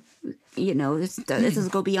 performing, this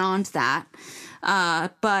doesn't go beyond that.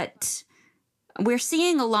 But we're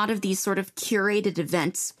seeing a lot of these sort of curated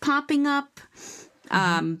events popping up.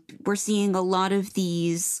 We're seeing a lot of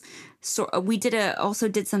these. So we also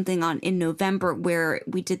did something in November where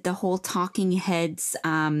we did the whole Talking Heads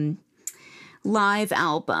live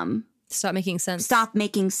album. Stop Making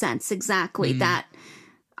Sense. Exactly. That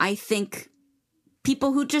I think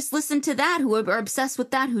people who just listen to that, who are obsessed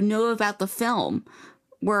with that, who know about the film,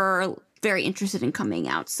 were very interested in coming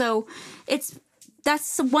out. So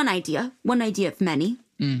that's one idea of many.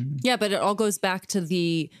 Yeah, but it all goes back to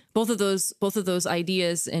both of those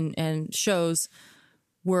ideas and shows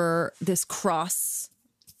were this cross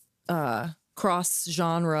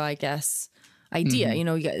genre, I guess, idea. You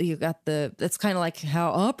know, you got that's kind of like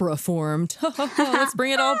how opera formed. Let's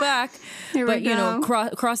bring it all back. But you know,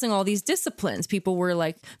 crossing all these disciplines, people were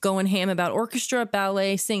like going ham about orchestra,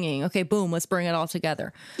 ballet, singing. Okay, boom, let's bring it all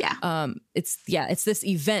together. Yeah. It's this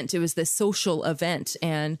event. It was this social event,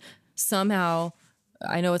 and somehow,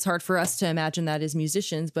 I know it's hard for us to imagine that as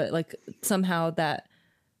musicians, but like somehow that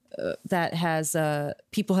has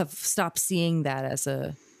people have stopped seeing that as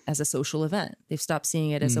a social event. They've stopped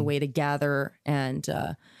seeing it as a way to gather and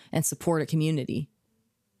support a community.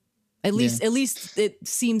 At least it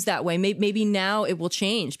seems that way. Maybe now it will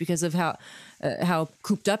change because of how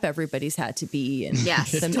cooped up everybody's had to be, and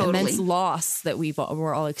the immense loss that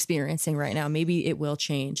we're all experiencing right now. Maybe it will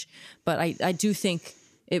change, but I do think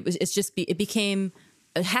it became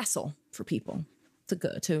a hassle for people to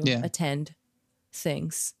go to attend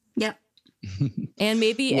things. Yep. And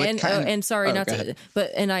maybe and sorry not to,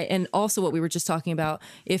 but and also what we were just talking about,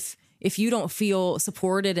 if you don't feel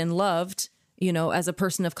supported and loved, you know, as a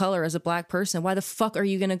person of color, as a Black person, why the fuck are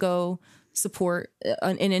you going to go support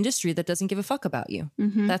an industry that doesn't give a fuck about you?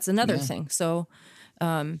 That's another thing. So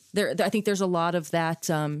I think there's a lot of that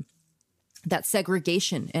that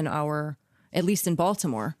segregation in at least in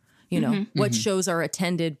Baltimore. You know, what shows are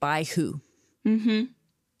attended by who?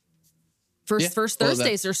 First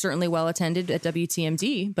Thursdays are certainly well attended at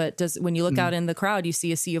WTMD, but when you look out in the crowd, you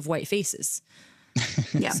see a sea of white faces.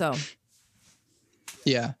 So.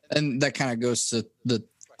 Yeah. And that kind of goes to the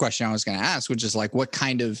question I was going to ask, which is like, what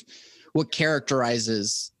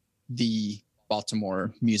characterizes the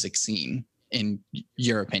Baltimore music scene in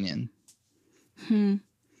your opinion? You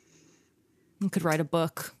could write a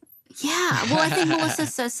book. Yeah. Well, I think Melissa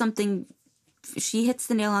says something. She hits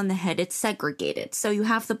the nail on the head. It's segregated. So you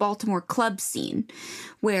have the Baltimore club scene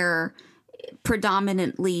where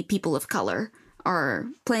predominantly people of color are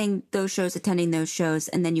playing those shows, attending those shows.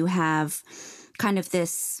 And then you have kind of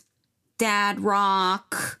this dad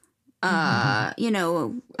rock, you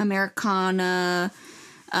know, Americana,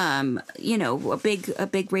 you know, a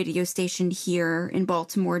big radio station here in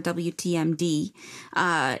Baltimore, WTMD,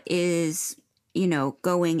 is, you know,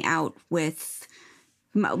 going out with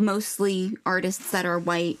mostly artists that are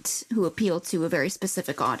white who appeal to a very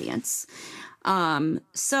specific audience.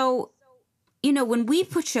 So, you know, when we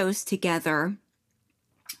put shows together,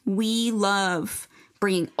 we love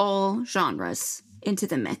bringing all genres into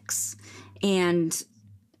the mix. And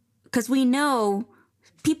because we know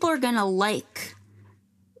people are going to like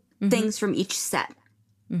things from each set.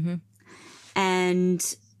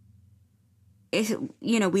 And,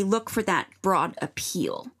 you know, we look for that broad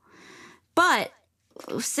appeal. But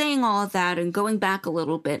saying all of that and going back a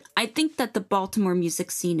little bit, I think that the Baltimore music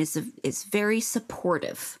scene is very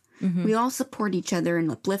supportive. We all support each other and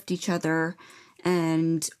uplift each other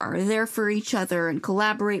and are there for each other and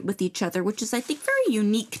collaborate with each other, which is, I think, very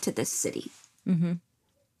unique to this city.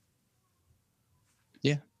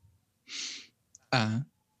 Yeah. I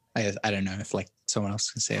don't know if like someone else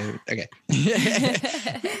can say it. Okay.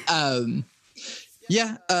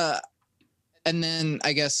 Yeah. And then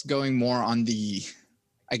I guess going more on the,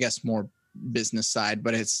 more business side,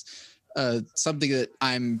 but it's something that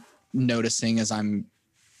I'm noticing as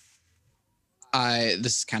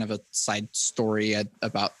this is kind of a side story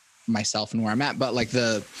about myself and where I'm at, but like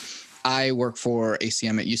I work for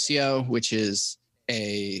ACM at UCO, which is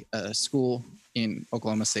a school in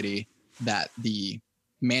Oklahoma City that the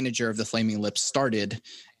manager of the Flaming Lips started.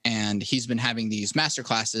 And he's been having these master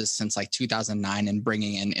classes since like 2009 and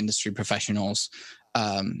bringing in industry professionals.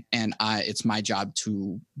 And it's my job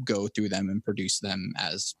to go through them and produce them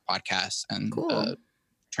as podcasts and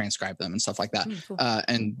transcribe them and stuff like that. Cool.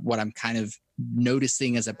 And what I'm kind of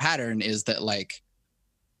noticing as a pattern is that like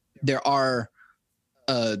there are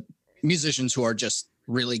musicians who are just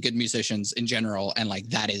really good musicians in general. And like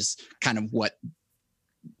that is kind of what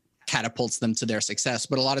catapults them to their success.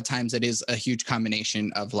 But a lot of times it is a huge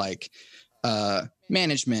combination of like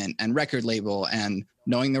management and record label and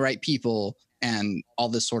knowing the right people and all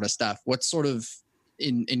this sort of stuff. What sort of,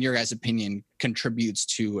 in your guys' opinion, contributes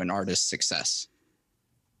to an artist's success?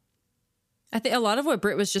 I think a lot of what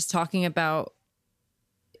Britt was just talking about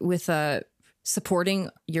with supporting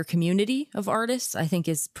your community of artists, I think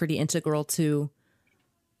is pretty integral to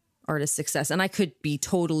artist success. And I could be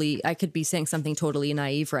saying something totally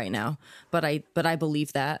naive right now, but I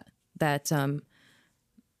believe that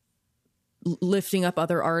lifting up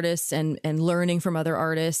other artists and learning from other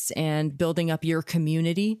artists and building up your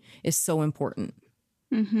community is so important.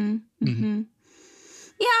 Yeah,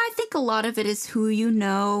 I think a lot of it is who you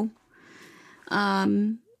know,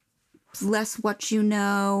 less what you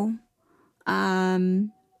know,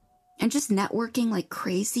 and just networking like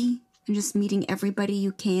crazy. and just meeting everybody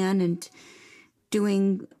you can and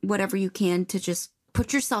doing whatever you can to just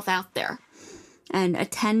put yourself out there and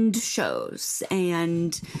attend shows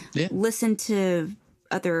and listen to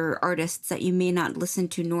other artists that you may not listen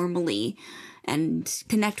to normally and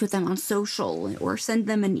connect with them on social or send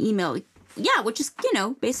them an email. Yeah, which is,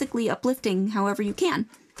 basically uplifting however you can.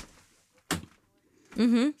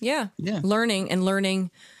 Mm-hmm. Yeah.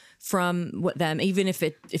 Learning from what them, even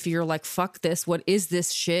if you're like, fuck this, what is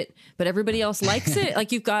this shit? But everybody else likes it.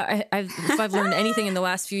 Like if I've learned anything in the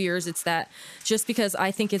last few years, it's that just because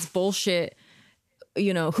I think it's bullshit,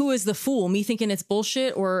 who is the fool? Me thinking it's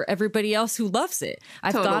bullshit or everybody else who loves it?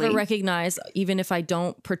 I've got to recognize, even if I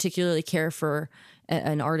don't particularly care for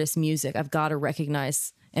an artist's music, I've got to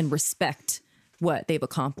recognize and respect what they've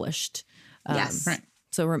accomplished. Yes. Right.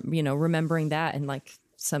 So, remembering that and like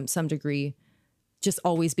some degree, just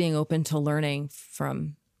always being open to learning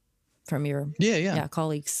from your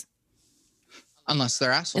colleagues. Unless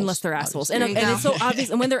they're assholes. And it's so obvious.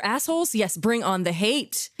 And when they're assholes, yes, bring on the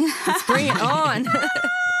hate. Let's bring it on.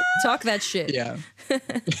 Talk that shit. Yeah.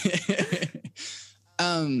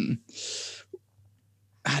 Dang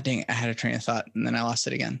it, I had a train of thought and then I lost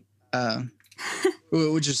it again.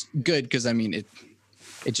 Which is good because I mean it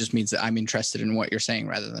just means that I'm interested in what you're saying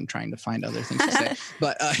rather than trying to find other things to say.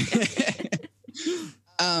 But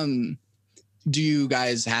do you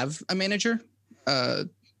guys have a manager?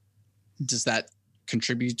 Does that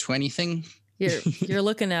contribute to anything? You're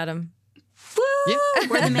looking at him. Woo! Yeah.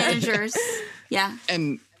 We're the managers. Yeah.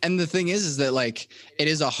 And the thing is that like it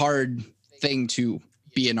is a hard thing to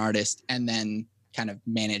be an artist and then kind of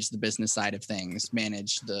manage the business side of things,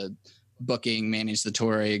 manage the booking, manage the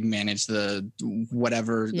touring, manage the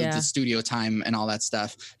whatever, the studio time and all that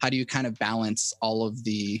stuff. How do you kind of balance all of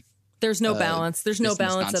the There's no balance. There's no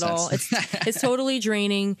balance at all. It's totally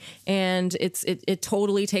draining and it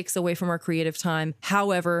totally takes away from our creative time.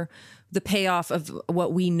 However, the payoff of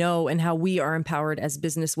what we know and how we are empowered as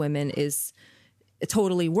businesswomen is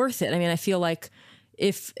totally worth it. I mean, I feel like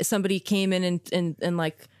if somebody came in and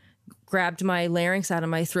like grabbed my larynx out of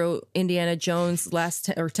my throat, Indiana Jones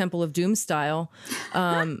or Temple of Doom style,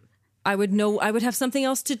 I would have something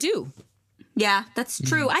else to do. Yeah, that's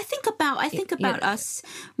true. I think about us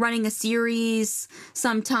running a series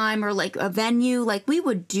sometime or like a venue, like we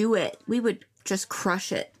would do it. We would just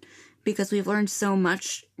crush it because we've learned so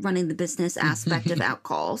much running the business aspect of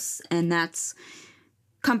Outcalls, and that's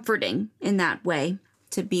comforting in that way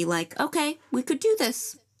to be like, okay, we could do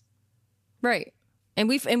this. Right. And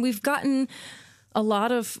we've gotten a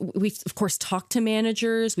lot we've of course talked to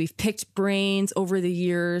managers, we've picked brains over the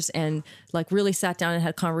years and like really sat down and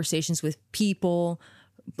had conversations with people,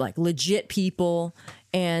 like legit people,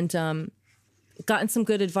 and gotten some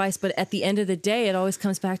good advice. But at the end of the day, it always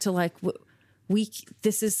comes back to like,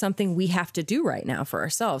 this is something we have to do right now for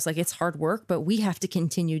ourselves. Like it's hard work, but we have to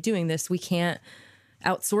continue doing this. We can't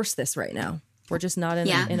outsource this right now. We're just not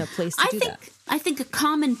in a place to do that. I think a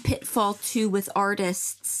common pitfall, too, with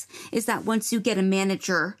artists is that once you get a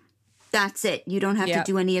manager, that's it. You don't have to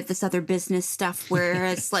do any of this other business stuff,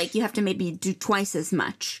 whereas like you have to maybe do twice as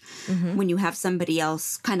much when you have somebody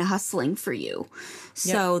else kind of hustling for you.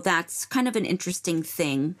 So that's kind of an interesting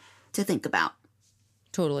thing to think about.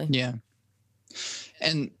 Totally. Yeah.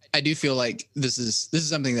 And I do feel like this is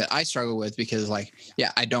something that I struggle with because like,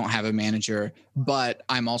 yeah, I don't have a manager, but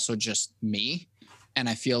I'm also just me. And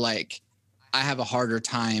I feel like I have a harder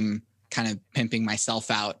time kind of pimping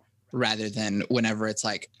myself out rather than whenever it's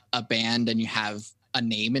like a band and you have a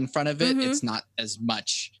name in front of it. It's not as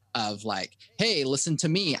much of like, hey, listen to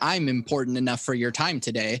me, I'm important enough for your time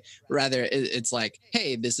today. Rather, it's like,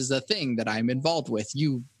 hey, this is a thing that I'm involved with.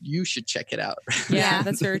 You should check it out. Yeah,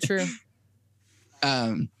 that's very true.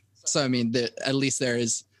 So, I mean, at least there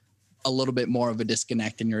is a little bit more of a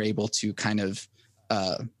disconnect and you're able to kind of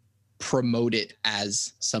promote it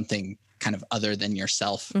as something kind of other than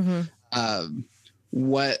yourself.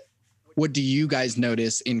 What do you guys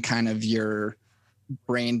notice in kind of your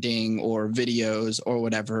branding or videos or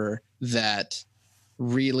whatever that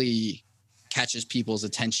really catches people's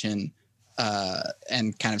attention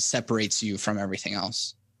and kind of separates you from everything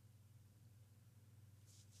else?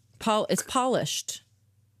 It's polished.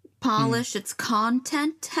 It's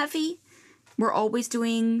content heavy. We're always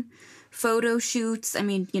doing photo shoots. I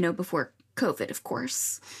mean, before COVID, of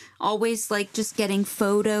course, always like just getting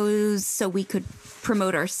photos so we could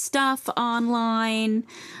promote our stuff online,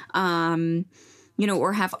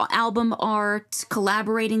 or have album art,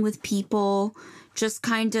 collaborating with people, just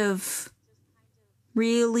kind of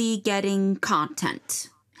really getting content,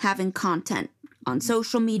 having content on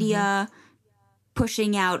social media,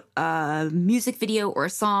 pushing out a music video or a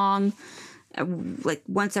song like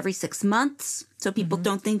once every 6 months, so people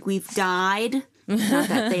don't think we've died. Not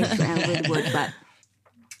that they really would, but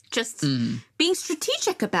just being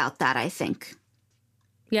strategic about that, I think.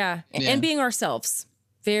 Yeah. And being ourselves.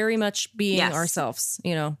 Very much being ourselves,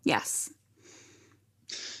 you know. Yes.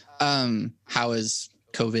 How has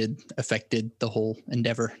COVID affected the whole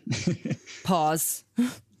endeavor? Pause.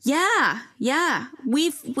 Yeah.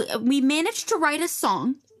 We managed to write a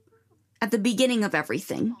song at the beginning of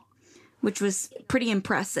everything, which was pretty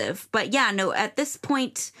impressive. But yeah, no, at this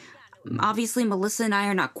point, obviously Melissa and I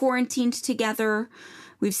are not quarantined together.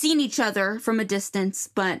 We've seen each other from a distance,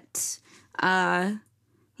 but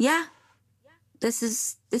yeah,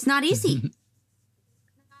 it's not easy.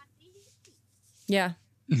 Yeah.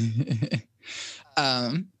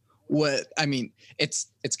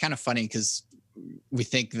 It's kind of funny because we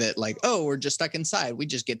think that like, oh, we're just stuck inside. We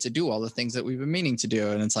just get to do all the things that we've been meaning to do.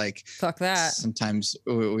 And it's like, fuck that. Sometimes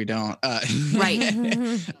we don't. Right.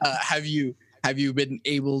 Have you been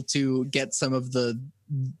able to get some of the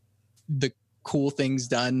cool things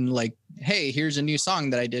done? Like, hey, here's a new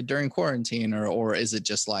song that I did during quarantine, or is it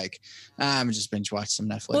just like, I'm just binge watch some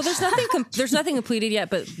Netflix? Well, there's nothing completed yet,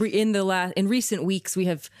 but in recent weeks we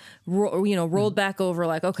have rolled back over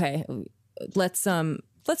like, okay, let's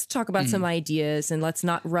talk about some ideas and let's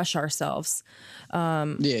not rush ourselves.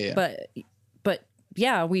 But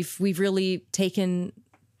yeah, we've really taken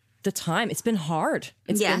the time. It's been hard.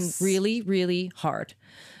 It's been really, really hard.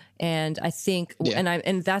 And I think,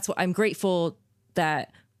 and that's what I'm grateful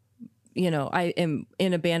that, I am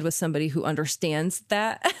in a band with somebody who understands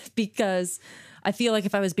that, because I feel like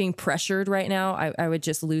if I was being pressured right now, I would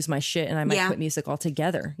just lose my shit and I might quit music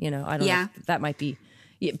altogether. I don't know if that might be,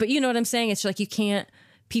 but you know what I'm saying? It's like,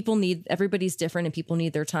 everybody's different and people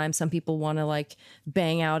need their time. Some people want to like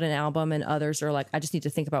bang out an album and others are like, I just need to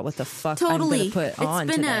think about what the fuck I'm going to put on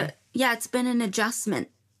today. It's been an adjustment,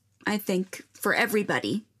 I think, for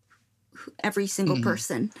everybody, every single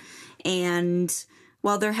person. And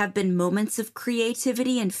while there have been moments of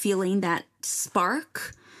creativity and feeling that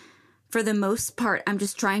spark, for the most part, I'm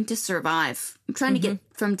just trying to survive. I'm trying to get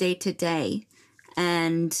from day to day.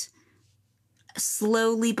 And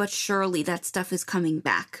slowly but surely that stuff is coming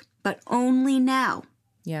back. But only now.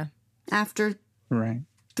 Yeah. After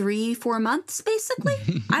 3-4 months, basically.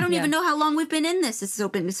 I don't even know how long we've been in this. It's so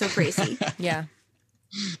crazy. Yeah.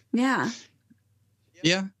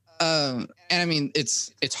 And I mean,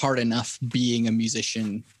 it's hard enough being a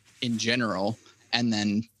musician in general, and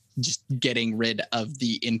then just getting rid of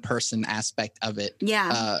the in-person aspect of it.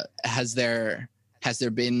 Yeah. Has there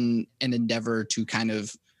been an endeavor to kind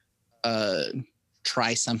of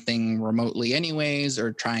try something remotely anyways,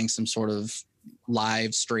 or trying some sort of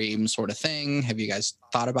live stream sort of thing? Have you guys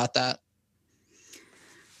thought about that?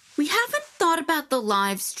 We haven't thought about the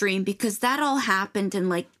live stream because that all happened in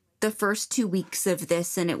like the first 2 weeks of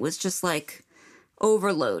this, and it was just like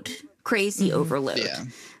crazy overload. Yeah.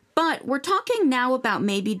 But we're talking now about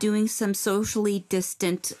maybe doing some socially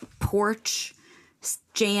distant porch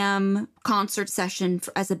jam concert session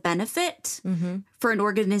as a benefit for an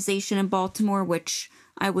organization in Baltimore, which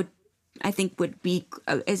I think would be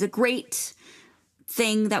is a great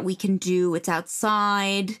thing that we can do. It's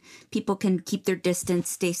outside. People can keep their distance,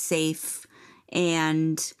 stay safe,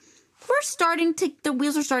 and the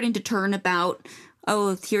wheels are starting to turn about,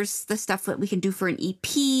 here's the stuff that we can do for an EP,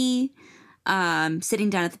 sitting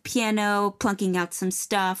down at the piano, plunking out some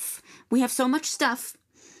stuff. We have so much stuff,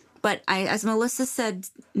 but as Melissa said,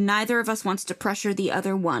 neither of us wants to pressure the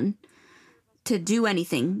other one to do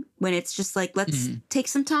anything when it's just like, let's take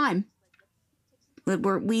some time.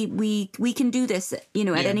 We can do this, at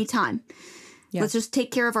any time. Yeah. Let's just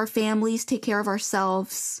take care of our families, take care of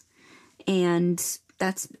ourselves, and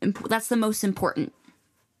that's the most important.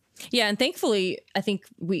 Yeah, and thankfully, I think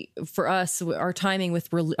for us, our timing with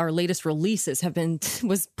our latest releases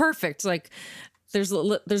was perfect. Like, there's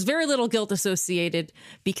very little guilt associated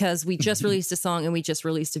because we just released a song and we just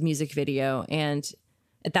released a music video, and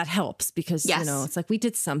that helps because it's like we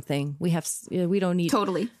did something. We don't need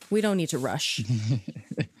to rush.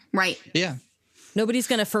 Right. Yeah. Nobody's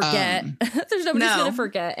going to forget. There's nobody's going to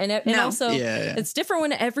forget. And also it's different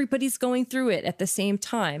when everybody's going through it at the same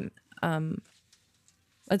time. I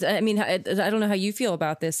mean, I don't know how you feel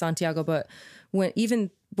about this, Santiago, but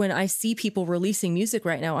when I see people releasing music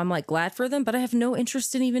right now, I'm like glad for them, but I have no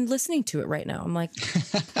interest in even listening to it right now. I'm like,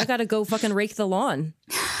 I got to go fucking rake the lawn.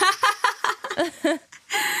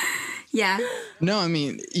 Yeah. No, I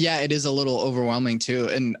mean, it is a little overwhelming too.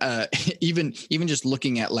 And even just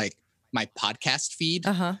looking at like my podcast feed,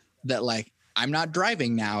 that like I'm not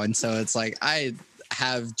driving now. And so it's like, I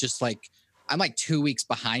have just like, I'm like 2 weeks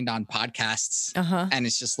behind on podcasts. And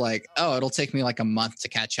it's just like, oh, it'll take me like a month to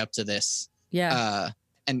catch up to this. Yeah.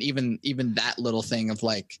 And even that little thing of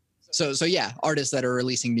like, so yeah, artists that are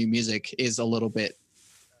releasing new music is a little bit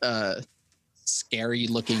scary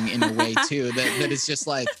looking in a way too, that it's just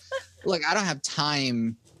like, look, I don't have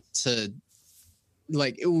time to,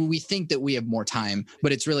 like, we think that we have more time,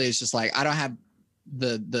 but it's just like, I don't have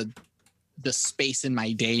the space in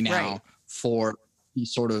my day now for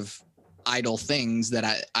these sort of idle things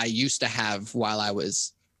that I used to have while I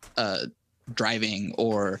was driving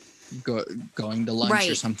or going to lunch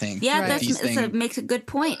or something. Yeah, that makes a good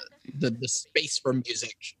point. The space for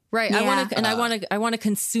music. Right. Yeah. I want to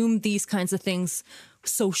consume these kinds of things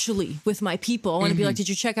socially with my people. I want to be like, did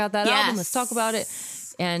you check out that album? Let's talk about it.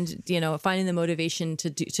 And, you know, finding the motivation to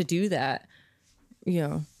do that, you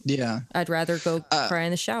know. Yeah. I'd rather go cry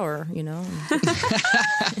in the shower, you know.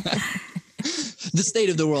 The state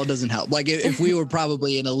of the world doesn't help. Like if we were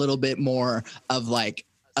probably in a little bit more of like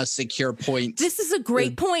a secure point. This is a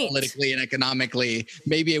great point. Politically and economically,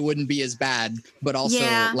 maybe it wouldn't be as bad, but also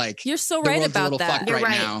like you're so right about that. You're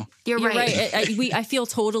right. Now. You're right. I feel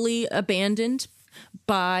totally abandoned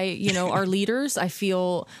by, you know, our leaders. I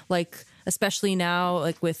feel like, especially now,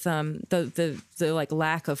 like with the like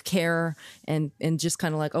lack of care and just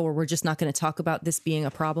kind of like, oh, we're just not going to talk about this being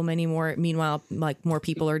a problem anymore. Meanwhile, like more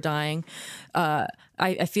people are dying.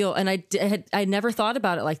 I feel, and I never thought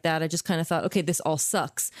about it like that. I just kind of thought, okay, this all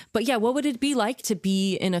sucks. But yeah, what would it be like to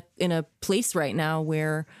be in a place right now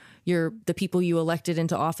where the people you elected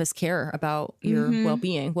into office care about your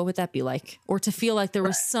well-being? What would that be like? Or to feel like there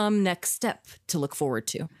was some next step to look forward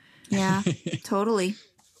to? Yeah, totally.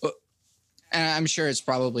 And I'm sure it's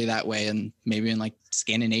probably that way, and maybe in like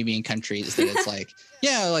Scandinavian countries that it's like,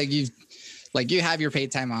 yeah, like you have your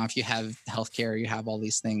paid time off, you have healthcare, you have all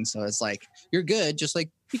these things, so it's like you're good. Just like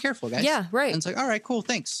be careful, guys. Yeah, right. And it's like, all right, cool,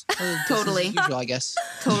 thanks. Totally, usual, I guess.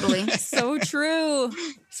 Totally, so true,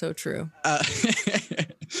 so true. I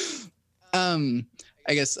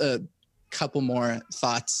guess a couple more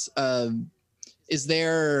thoughts. Is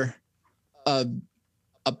there a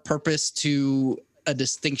purpose to a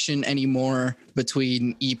distinction anymore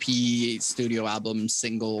between EP, studio albums,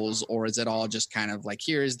 singles, or is it all just kind of like,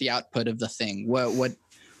 here's the output of the thing?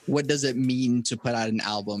 What does it mean to put out an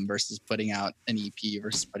album versus putting out an EP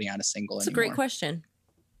versus putting out a single? It's a great question.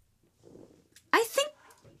 I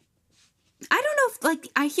don't know if, like,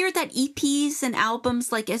 I hear that EPs and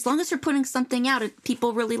albums, like, as long as you're putting something out,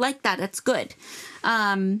 people really like that. That's good.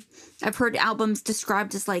 I've heard albums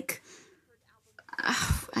described as like,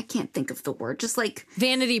 I can't think of the word. Just like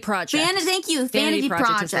vanity project. Thank you. Vanity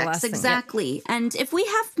projects. Exactly. Yep. And if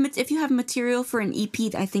you have material for an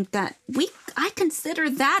EP, I think that I consider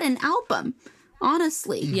that an album.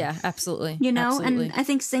 Honestly. Yeah, absolutely. You know, absolutely. And I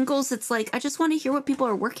think singles, it's like, I just want to hear what people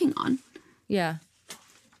are working on. Yeah.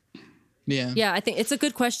 Yeah. Yeah, I think it's a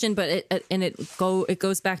good question, but it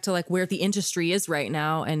goes back to like where the industry is right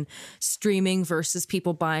now and streaming versus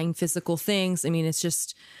people buying physical things. I mean, it's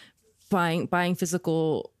just buying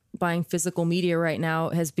physical media right now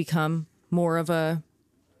has become more of a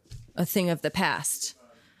thing of the past.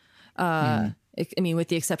 I mean, with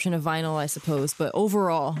the exception of vinyl, I suppose, but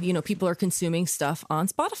overall, you know, people are consuming stuff on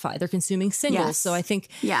Spotify. They're consuming singles. Yes. So I think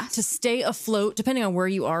to stay afloat, depending on where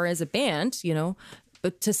you are as a band, you know,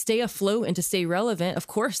 but to stay afloat and to stay relevant, of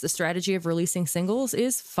course, the strategy of releasing singles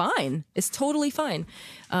is fine. It's totally fine.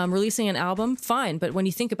 Releasing an album, fine. But when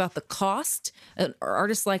you think about the cost,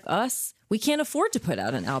 artists like us, we can't afford to put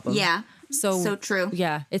out an album. Yeah. So true.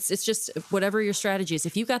 Yeah. It's just whatever your strategy is.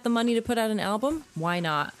 If you got the money to put out an album, why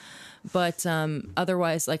not? But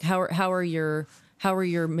otherwise, like how are your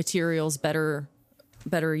materials better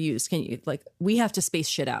used? Can you, like, we have to space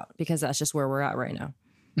shit out because that's just where we're at right now.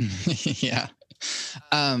 Yeah.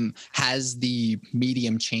 Has the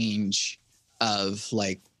medium change of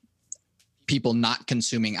like people not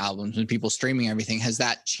consuming albums and people streaming everything, has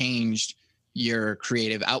that changed your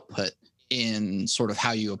creative output in sort of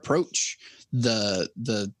how you approach the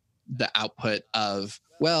output of,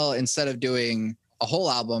 well, instead of doing a whole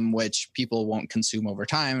album, which people won't consume over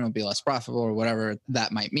time and it'll be less profitable or whatever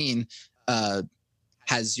that might mean,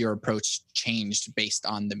 has your approach changed based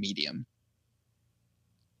on the medium?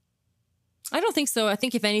 I don't think so. I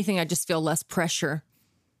think if anything, I just feel less pressure.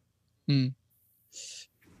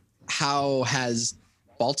 How has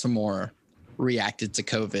Baltimore reacted to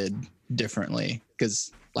COVID differently?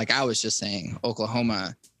 Because like I was just saying,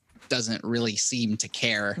 Oklahoma doesn't really seem to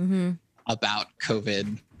care about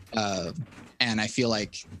COVID. And I feel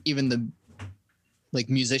like even the like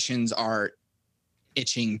musicians are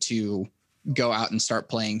itching to go out and start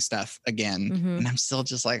playing stuff again. And I'm still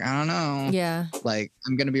just like, I don't know. Yeah. Like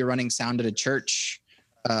I'm going to be running sound at a church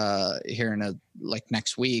here in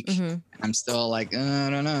next week. I'm still like, I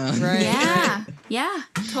don't know. Right. Yeah. Yeah,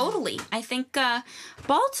 totally. I think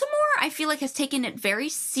Baltimore, I feel like, has taken it very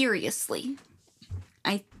seriously.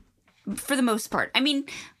 For the most part. I mean,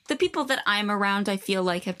 the people that I'm around, I feel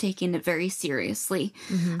like, have taken it very seriously.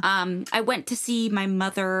 I went to see my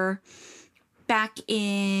mother back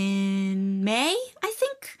in May, I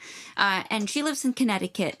think. And she lives in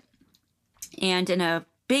Connecticut and in a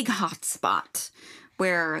big hot spot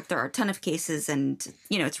where there are a ton of cases and,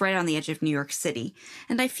 it's right on the edge of New York City.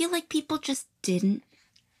 And I feel like people just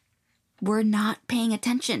were not paying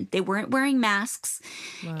attention. They weren't wearing masks.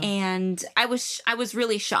 Wow. And I was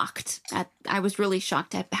really shocked at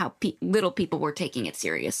how little people were taking it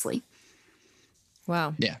seriously.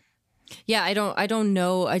 Wow. Yeah. Yeah, I don't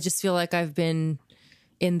know. I just feel like I've been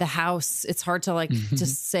in the house. It's hard to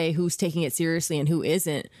just say who's taking it seriously and who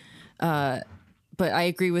isn't. But I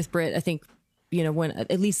agree with Britt. I think, when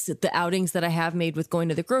at least the outings that I have made with going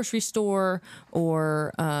to the grocery store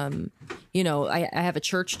or, I have a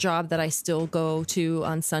church job that I still go to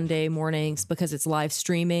on Sunday mornings because it's live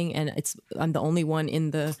streaming and I'm the only one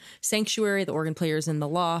in the sanctuary. The organ player's in the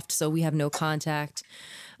loft, so we have no contact.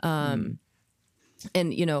 And,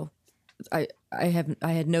 I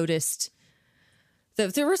had noticed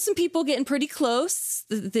that there were some people getting pretty close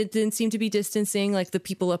that didn't seem to be distancing, like the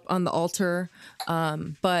people up on the altar.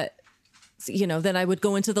 But then I would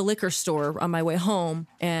go into the liquor store on my way home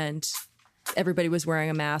and everybody was wearing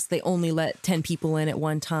a mask. They only let 10 people in at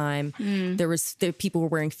one time. People were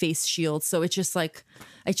wearing face shields. So it's just it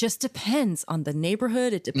just depends on the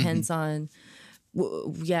neighborhood. It depends on,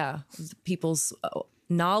 people's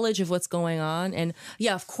knowledge of what's going on. And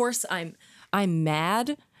yeah, of course I'm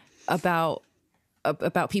mad about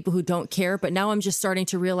people who don't care, but now I'm just starting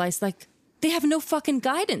to realize they have no fucking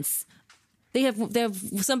guidance. They have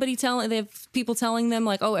people telling them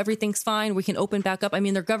oh, everything's fine. We can open back up. I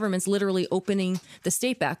mean, their government's literally opening the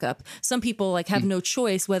state back up. Some people have no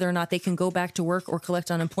choice whether or not they can go back to work or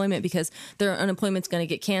collect unemployment because their unemployment's going to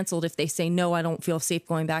get canceled if they say, no, I don't feel safe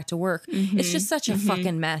going back to work. It's just such a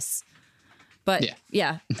fucking mess. But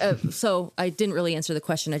so I didn't really answer the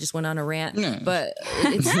question. I just went on a rant. No. But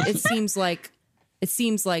it seems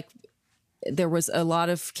like there was a lot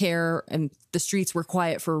of care and the streets were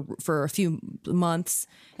quiet for a few months.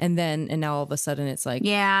 And now all of a sudden it's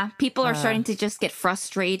people are starting to just get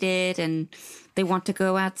frustrated and they want to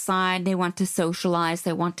go outside. They want to socialize.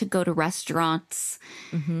 They want to go to restaurants.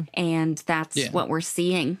 And that's what we're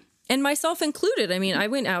seeing. And myself included. I mean, I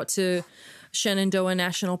went out to Shenandoah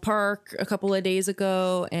National Park a couple of days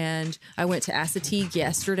ago, and I went to Assateague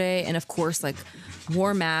yesterday, and of course,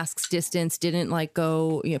 wore masks, distance, didn't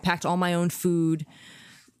go, packed all my own food.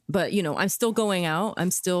 But, I'm still going out.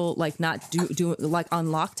 I'm still not doing on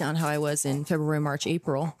lockdown how I was in February, March,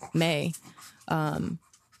 April, May.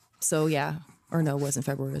 So yeah. Or no, it wasn't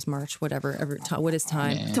February, it was March, whatever. What is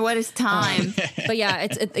time? Yeah. So what is time? But yeah,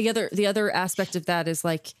 it's the other aspect of that is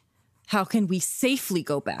how can we safely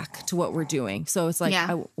go back to what we're doing? So it's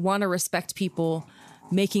I want to respect people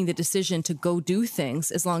making the decision to go do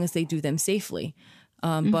things as long as they do them safely.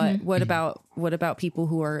 But what about people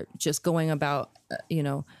who are just going about,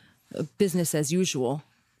 business as usual,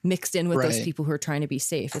 mixed in with those people who are trying to be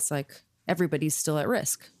safe? It's everybody's still at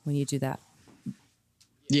risk when you do that.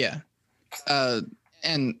 Yeah.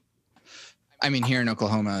 And I mean, here in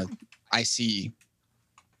Oklahoma, I see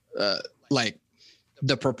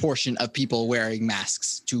the proportion of people wearing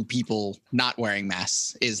masks to people not wearing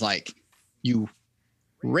masks is you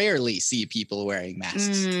rarely see people wearing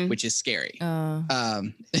masks, which is scary.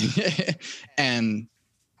 And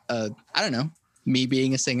I don't know, me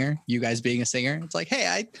being a singer, you guys being a singer, it's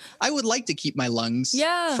hey, I would like to keep my lungs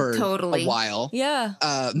for a while. Yeah.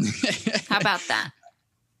 How about that?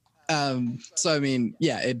 So I mean,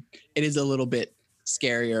 it is a little bit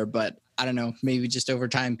scarier, but I don't know, maybe just over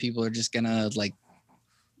time people are just gonna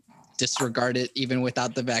disregard it even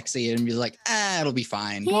without the vaccine and be it'll be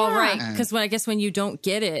fine. Yeah. Well, right, because when you don't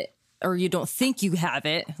get it or you don't think you have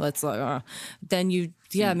it, then you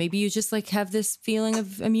maybe you just have this feeling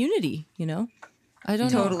of immunity. I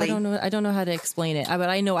don't know. I don't know how to explain it, but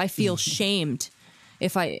I know I feel shamed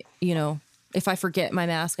if I forget my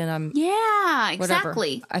mask and I'm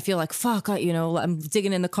exactly. I feel fuck. I'm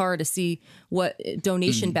digging in the car to see what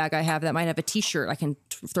donation bag I have that might have a T-shirt I can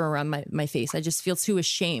throw around my face. I just feel too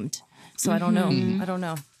ashamed. So I don't know. I don't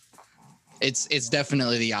know. It's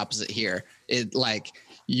definitely the opposite here. It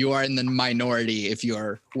you are in the minority if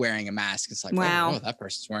you're wearing a mask. It's like, Wow. oh, that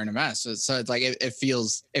person's wearing a mask. So it's like it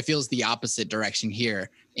feels the opposite direction here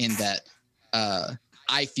in that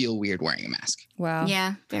I feel weird wearing a mask. Wow.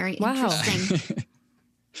 Yeah, very Wow. interesting.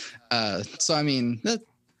 So I mean,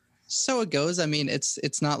 so it goes. I mean,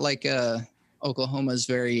 it's not like Oklahoma's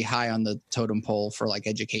very high on the totem pole for like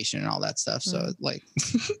education and all that stuff. So like,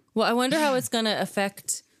 Well, I wonder how it's going to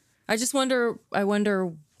affect. I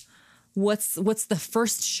wonder what's the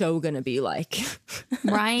first show going to be like?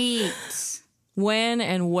 Right. When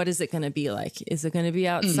and what is it going to be like? Is it going to be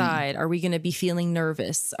outside? Are we going to be feeling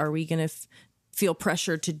nervous? Are we going to feel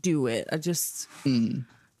pressure to do it?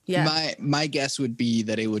 Yeah. my guess would be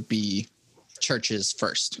that it would be churches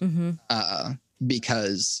first,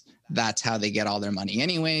 because that's how they get all their money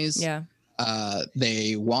anyways. Yeah.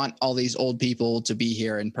 They want all these old people to be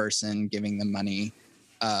here in person, giving them money,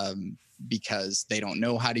 because they don't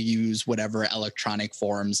know how to use whatever electronic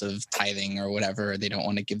forms of tithing or whatever. They don't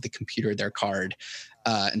want to give the computer their card.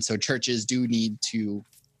 And so churches do need to,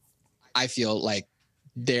 I feel like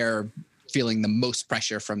they're feeling the most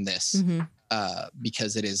pressure from this,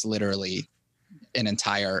 because it is literally an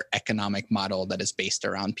entire economic model that is based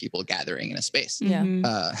around people gathering in a space. Yeah.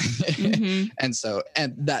 And so,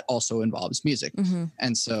 and that also involves music.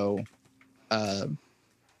 And so, a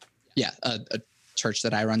church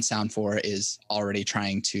that I run sound for is already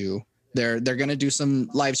trying to, they're going to do some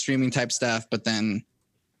live streaming type stuff, but then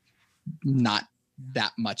not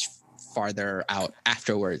that much farther out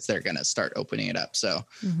afterwards, they're going to start opening it up. So,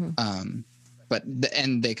 and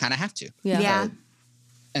they kind of have to. Yeah.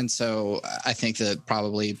 And so I think that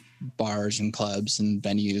probably bars and clubs and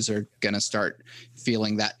venues are going to start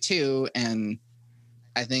feeling that too. And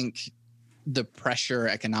I think the pressure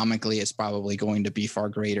economically is probably going to be far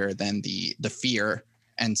greater than the fear.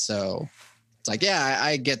 And so it's like, yeah,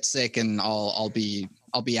 I get sick and I'll be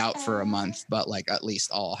out for a month, but like at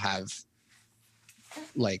least I'll have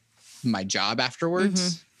like my job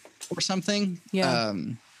afterwards or something. Yeah.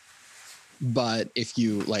 But if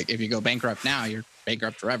you go bankrupt now, you're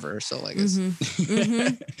bankrupt forever. So like,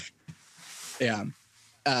 yeah.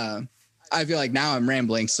 I feel like now I'm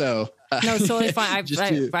rambling. So No, it's totally fine.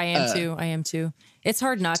 I am too. It's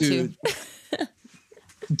hard not to.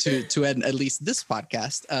 To end at least this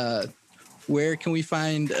podcast. Where can we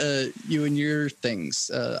find you and your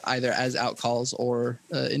things, either as Outcalls or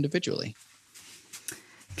individually? You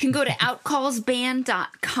can go to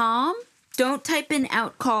outcallsband.com. Don't type in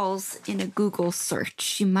Outcalls in a Google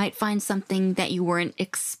search. You might find something that you weren't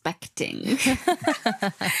expecting.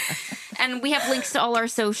 And we have links to all our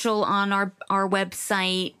social on our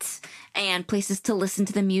website, and places to listen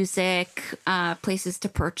to the music, places to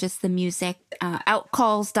purchase the music.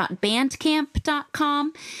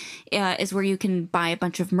 Outcalls.bandcamp.com is where you can buy a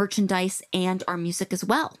bunch of merchandise and our music as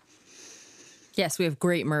well. Yes, we have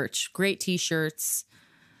great merch, great T-shirts,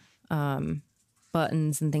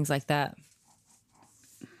 buttons and things like that.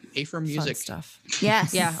 Pay for Fun music stuff.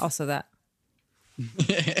 Yes. Yeah, also that.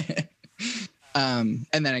 And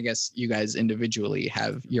then I guess you guys individually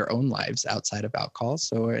have your own lives outside of Outcalls.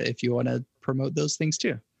 So if you want to promote those things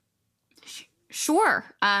too. Sure.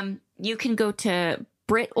 You can go to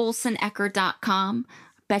BrittOlsenEcker.com.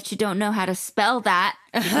 Bet you don't know how to spell that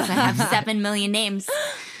because I have 7 million names.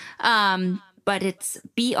 But it's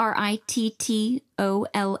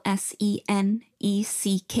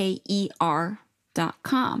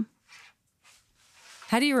BrittOlsenEcker.com.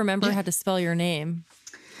 How do you remember how to spell your name?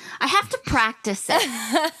 I have to practice it.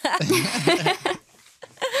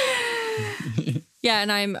 Yeah,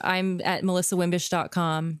 and I'm at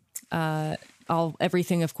melissawimbish.com.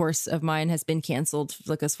 Everything, of course, of mine has been canceled,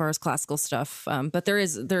 like as far as classical stuff. But there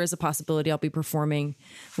is a possibility I'll be performing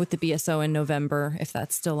with the BSO in November if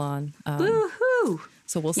that's still on. Woohoo!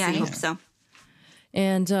 So we'll see. Yeah, I hope so.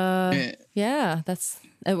 And that's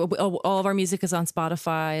all of our music is on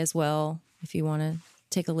Spotify as well. If you want to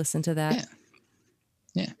take a listen to that.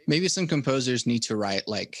 Yeah. Maybe some composers need to write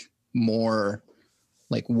like more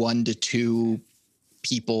like 1 to 2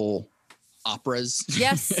 people operas.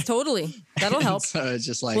 Yes, totally. That'll help. So it's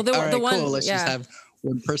just like, Well, all right, cool. Let's just have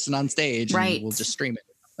one person on stage and we'll just stream it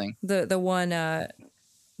or something.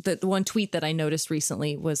 The one tweet that I noticed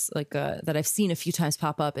recently was like that I've seen a few times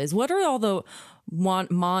pop up is, what are all the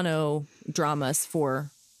mono dramas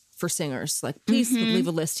for singers? Like, please leave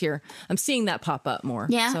a list here. I'm seeing that pop up more.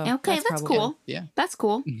 Yeah. So okay. That's cool. Yeah. That's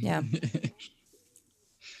cool. Yeah.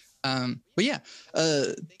 But yeah,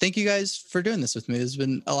 thank you guys for doing this with me. It's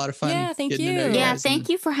been a lot of fun. Yeah, thank you. Yeah, thank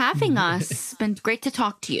you for having us. It's been great to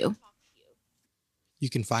talk to you.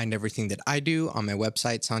 You can find everything that I do on my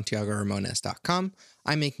website, SantiagoRamones.com.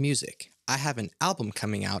 I make music. I have an album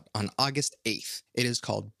coming out on August 8th. It is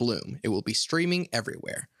called Bloom. It will be streaming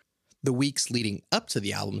everywhere. The weeks leading up to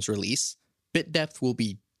the album's release, Bit Depth will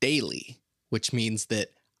be daily, which means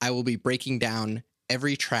that I will be breaking down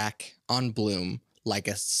every track on Bloom like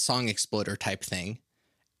a song exploder type thing,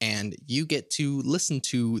 and you get to listen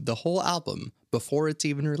to the whole album before it's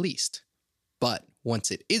even released. But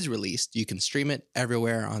once it is released, you can stream it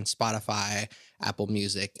everywhere on Spotify, Apple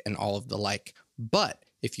Music, and all of the like. But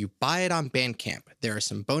if you buy it on Bandcamp, there is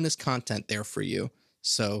some bonus content there for you,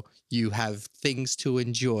 so you have things to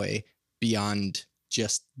enjoy beyond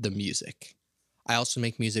just the music. I also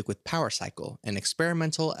make music with Power Cycle, an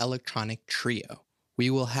experimental electronic trio.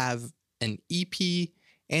 We will have an EP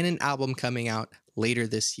and an album coming out later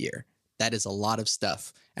this year. That is a lot of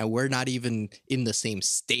stuff, and we're not even in the same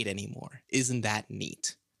state anymore. Isn't that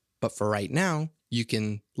neat? But for right now, you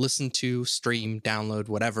can listen to, stream, download,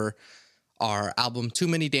 whatever, our album Too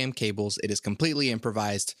Many Damn Cables. It is completely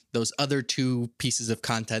improvised. Those other 2 pieces of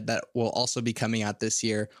content that will also be coming out this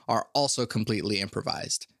year are also completely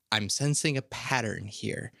improvised. I'm sensing a pattern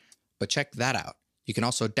here, but check that out. You can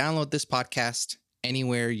also download this podcast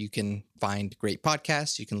anywhere you can find great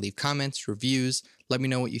podcasts. You can leave comments, reviews, let me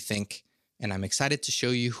know what you think, and I'm excited to show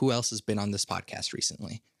you who else has been on this podcast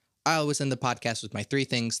recently. I always end the podcast with my 3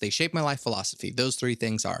 things. They shape my life philosophy. Those 3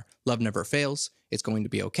 things are: love never fails, it's going to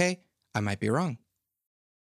be okay, I might be wrong.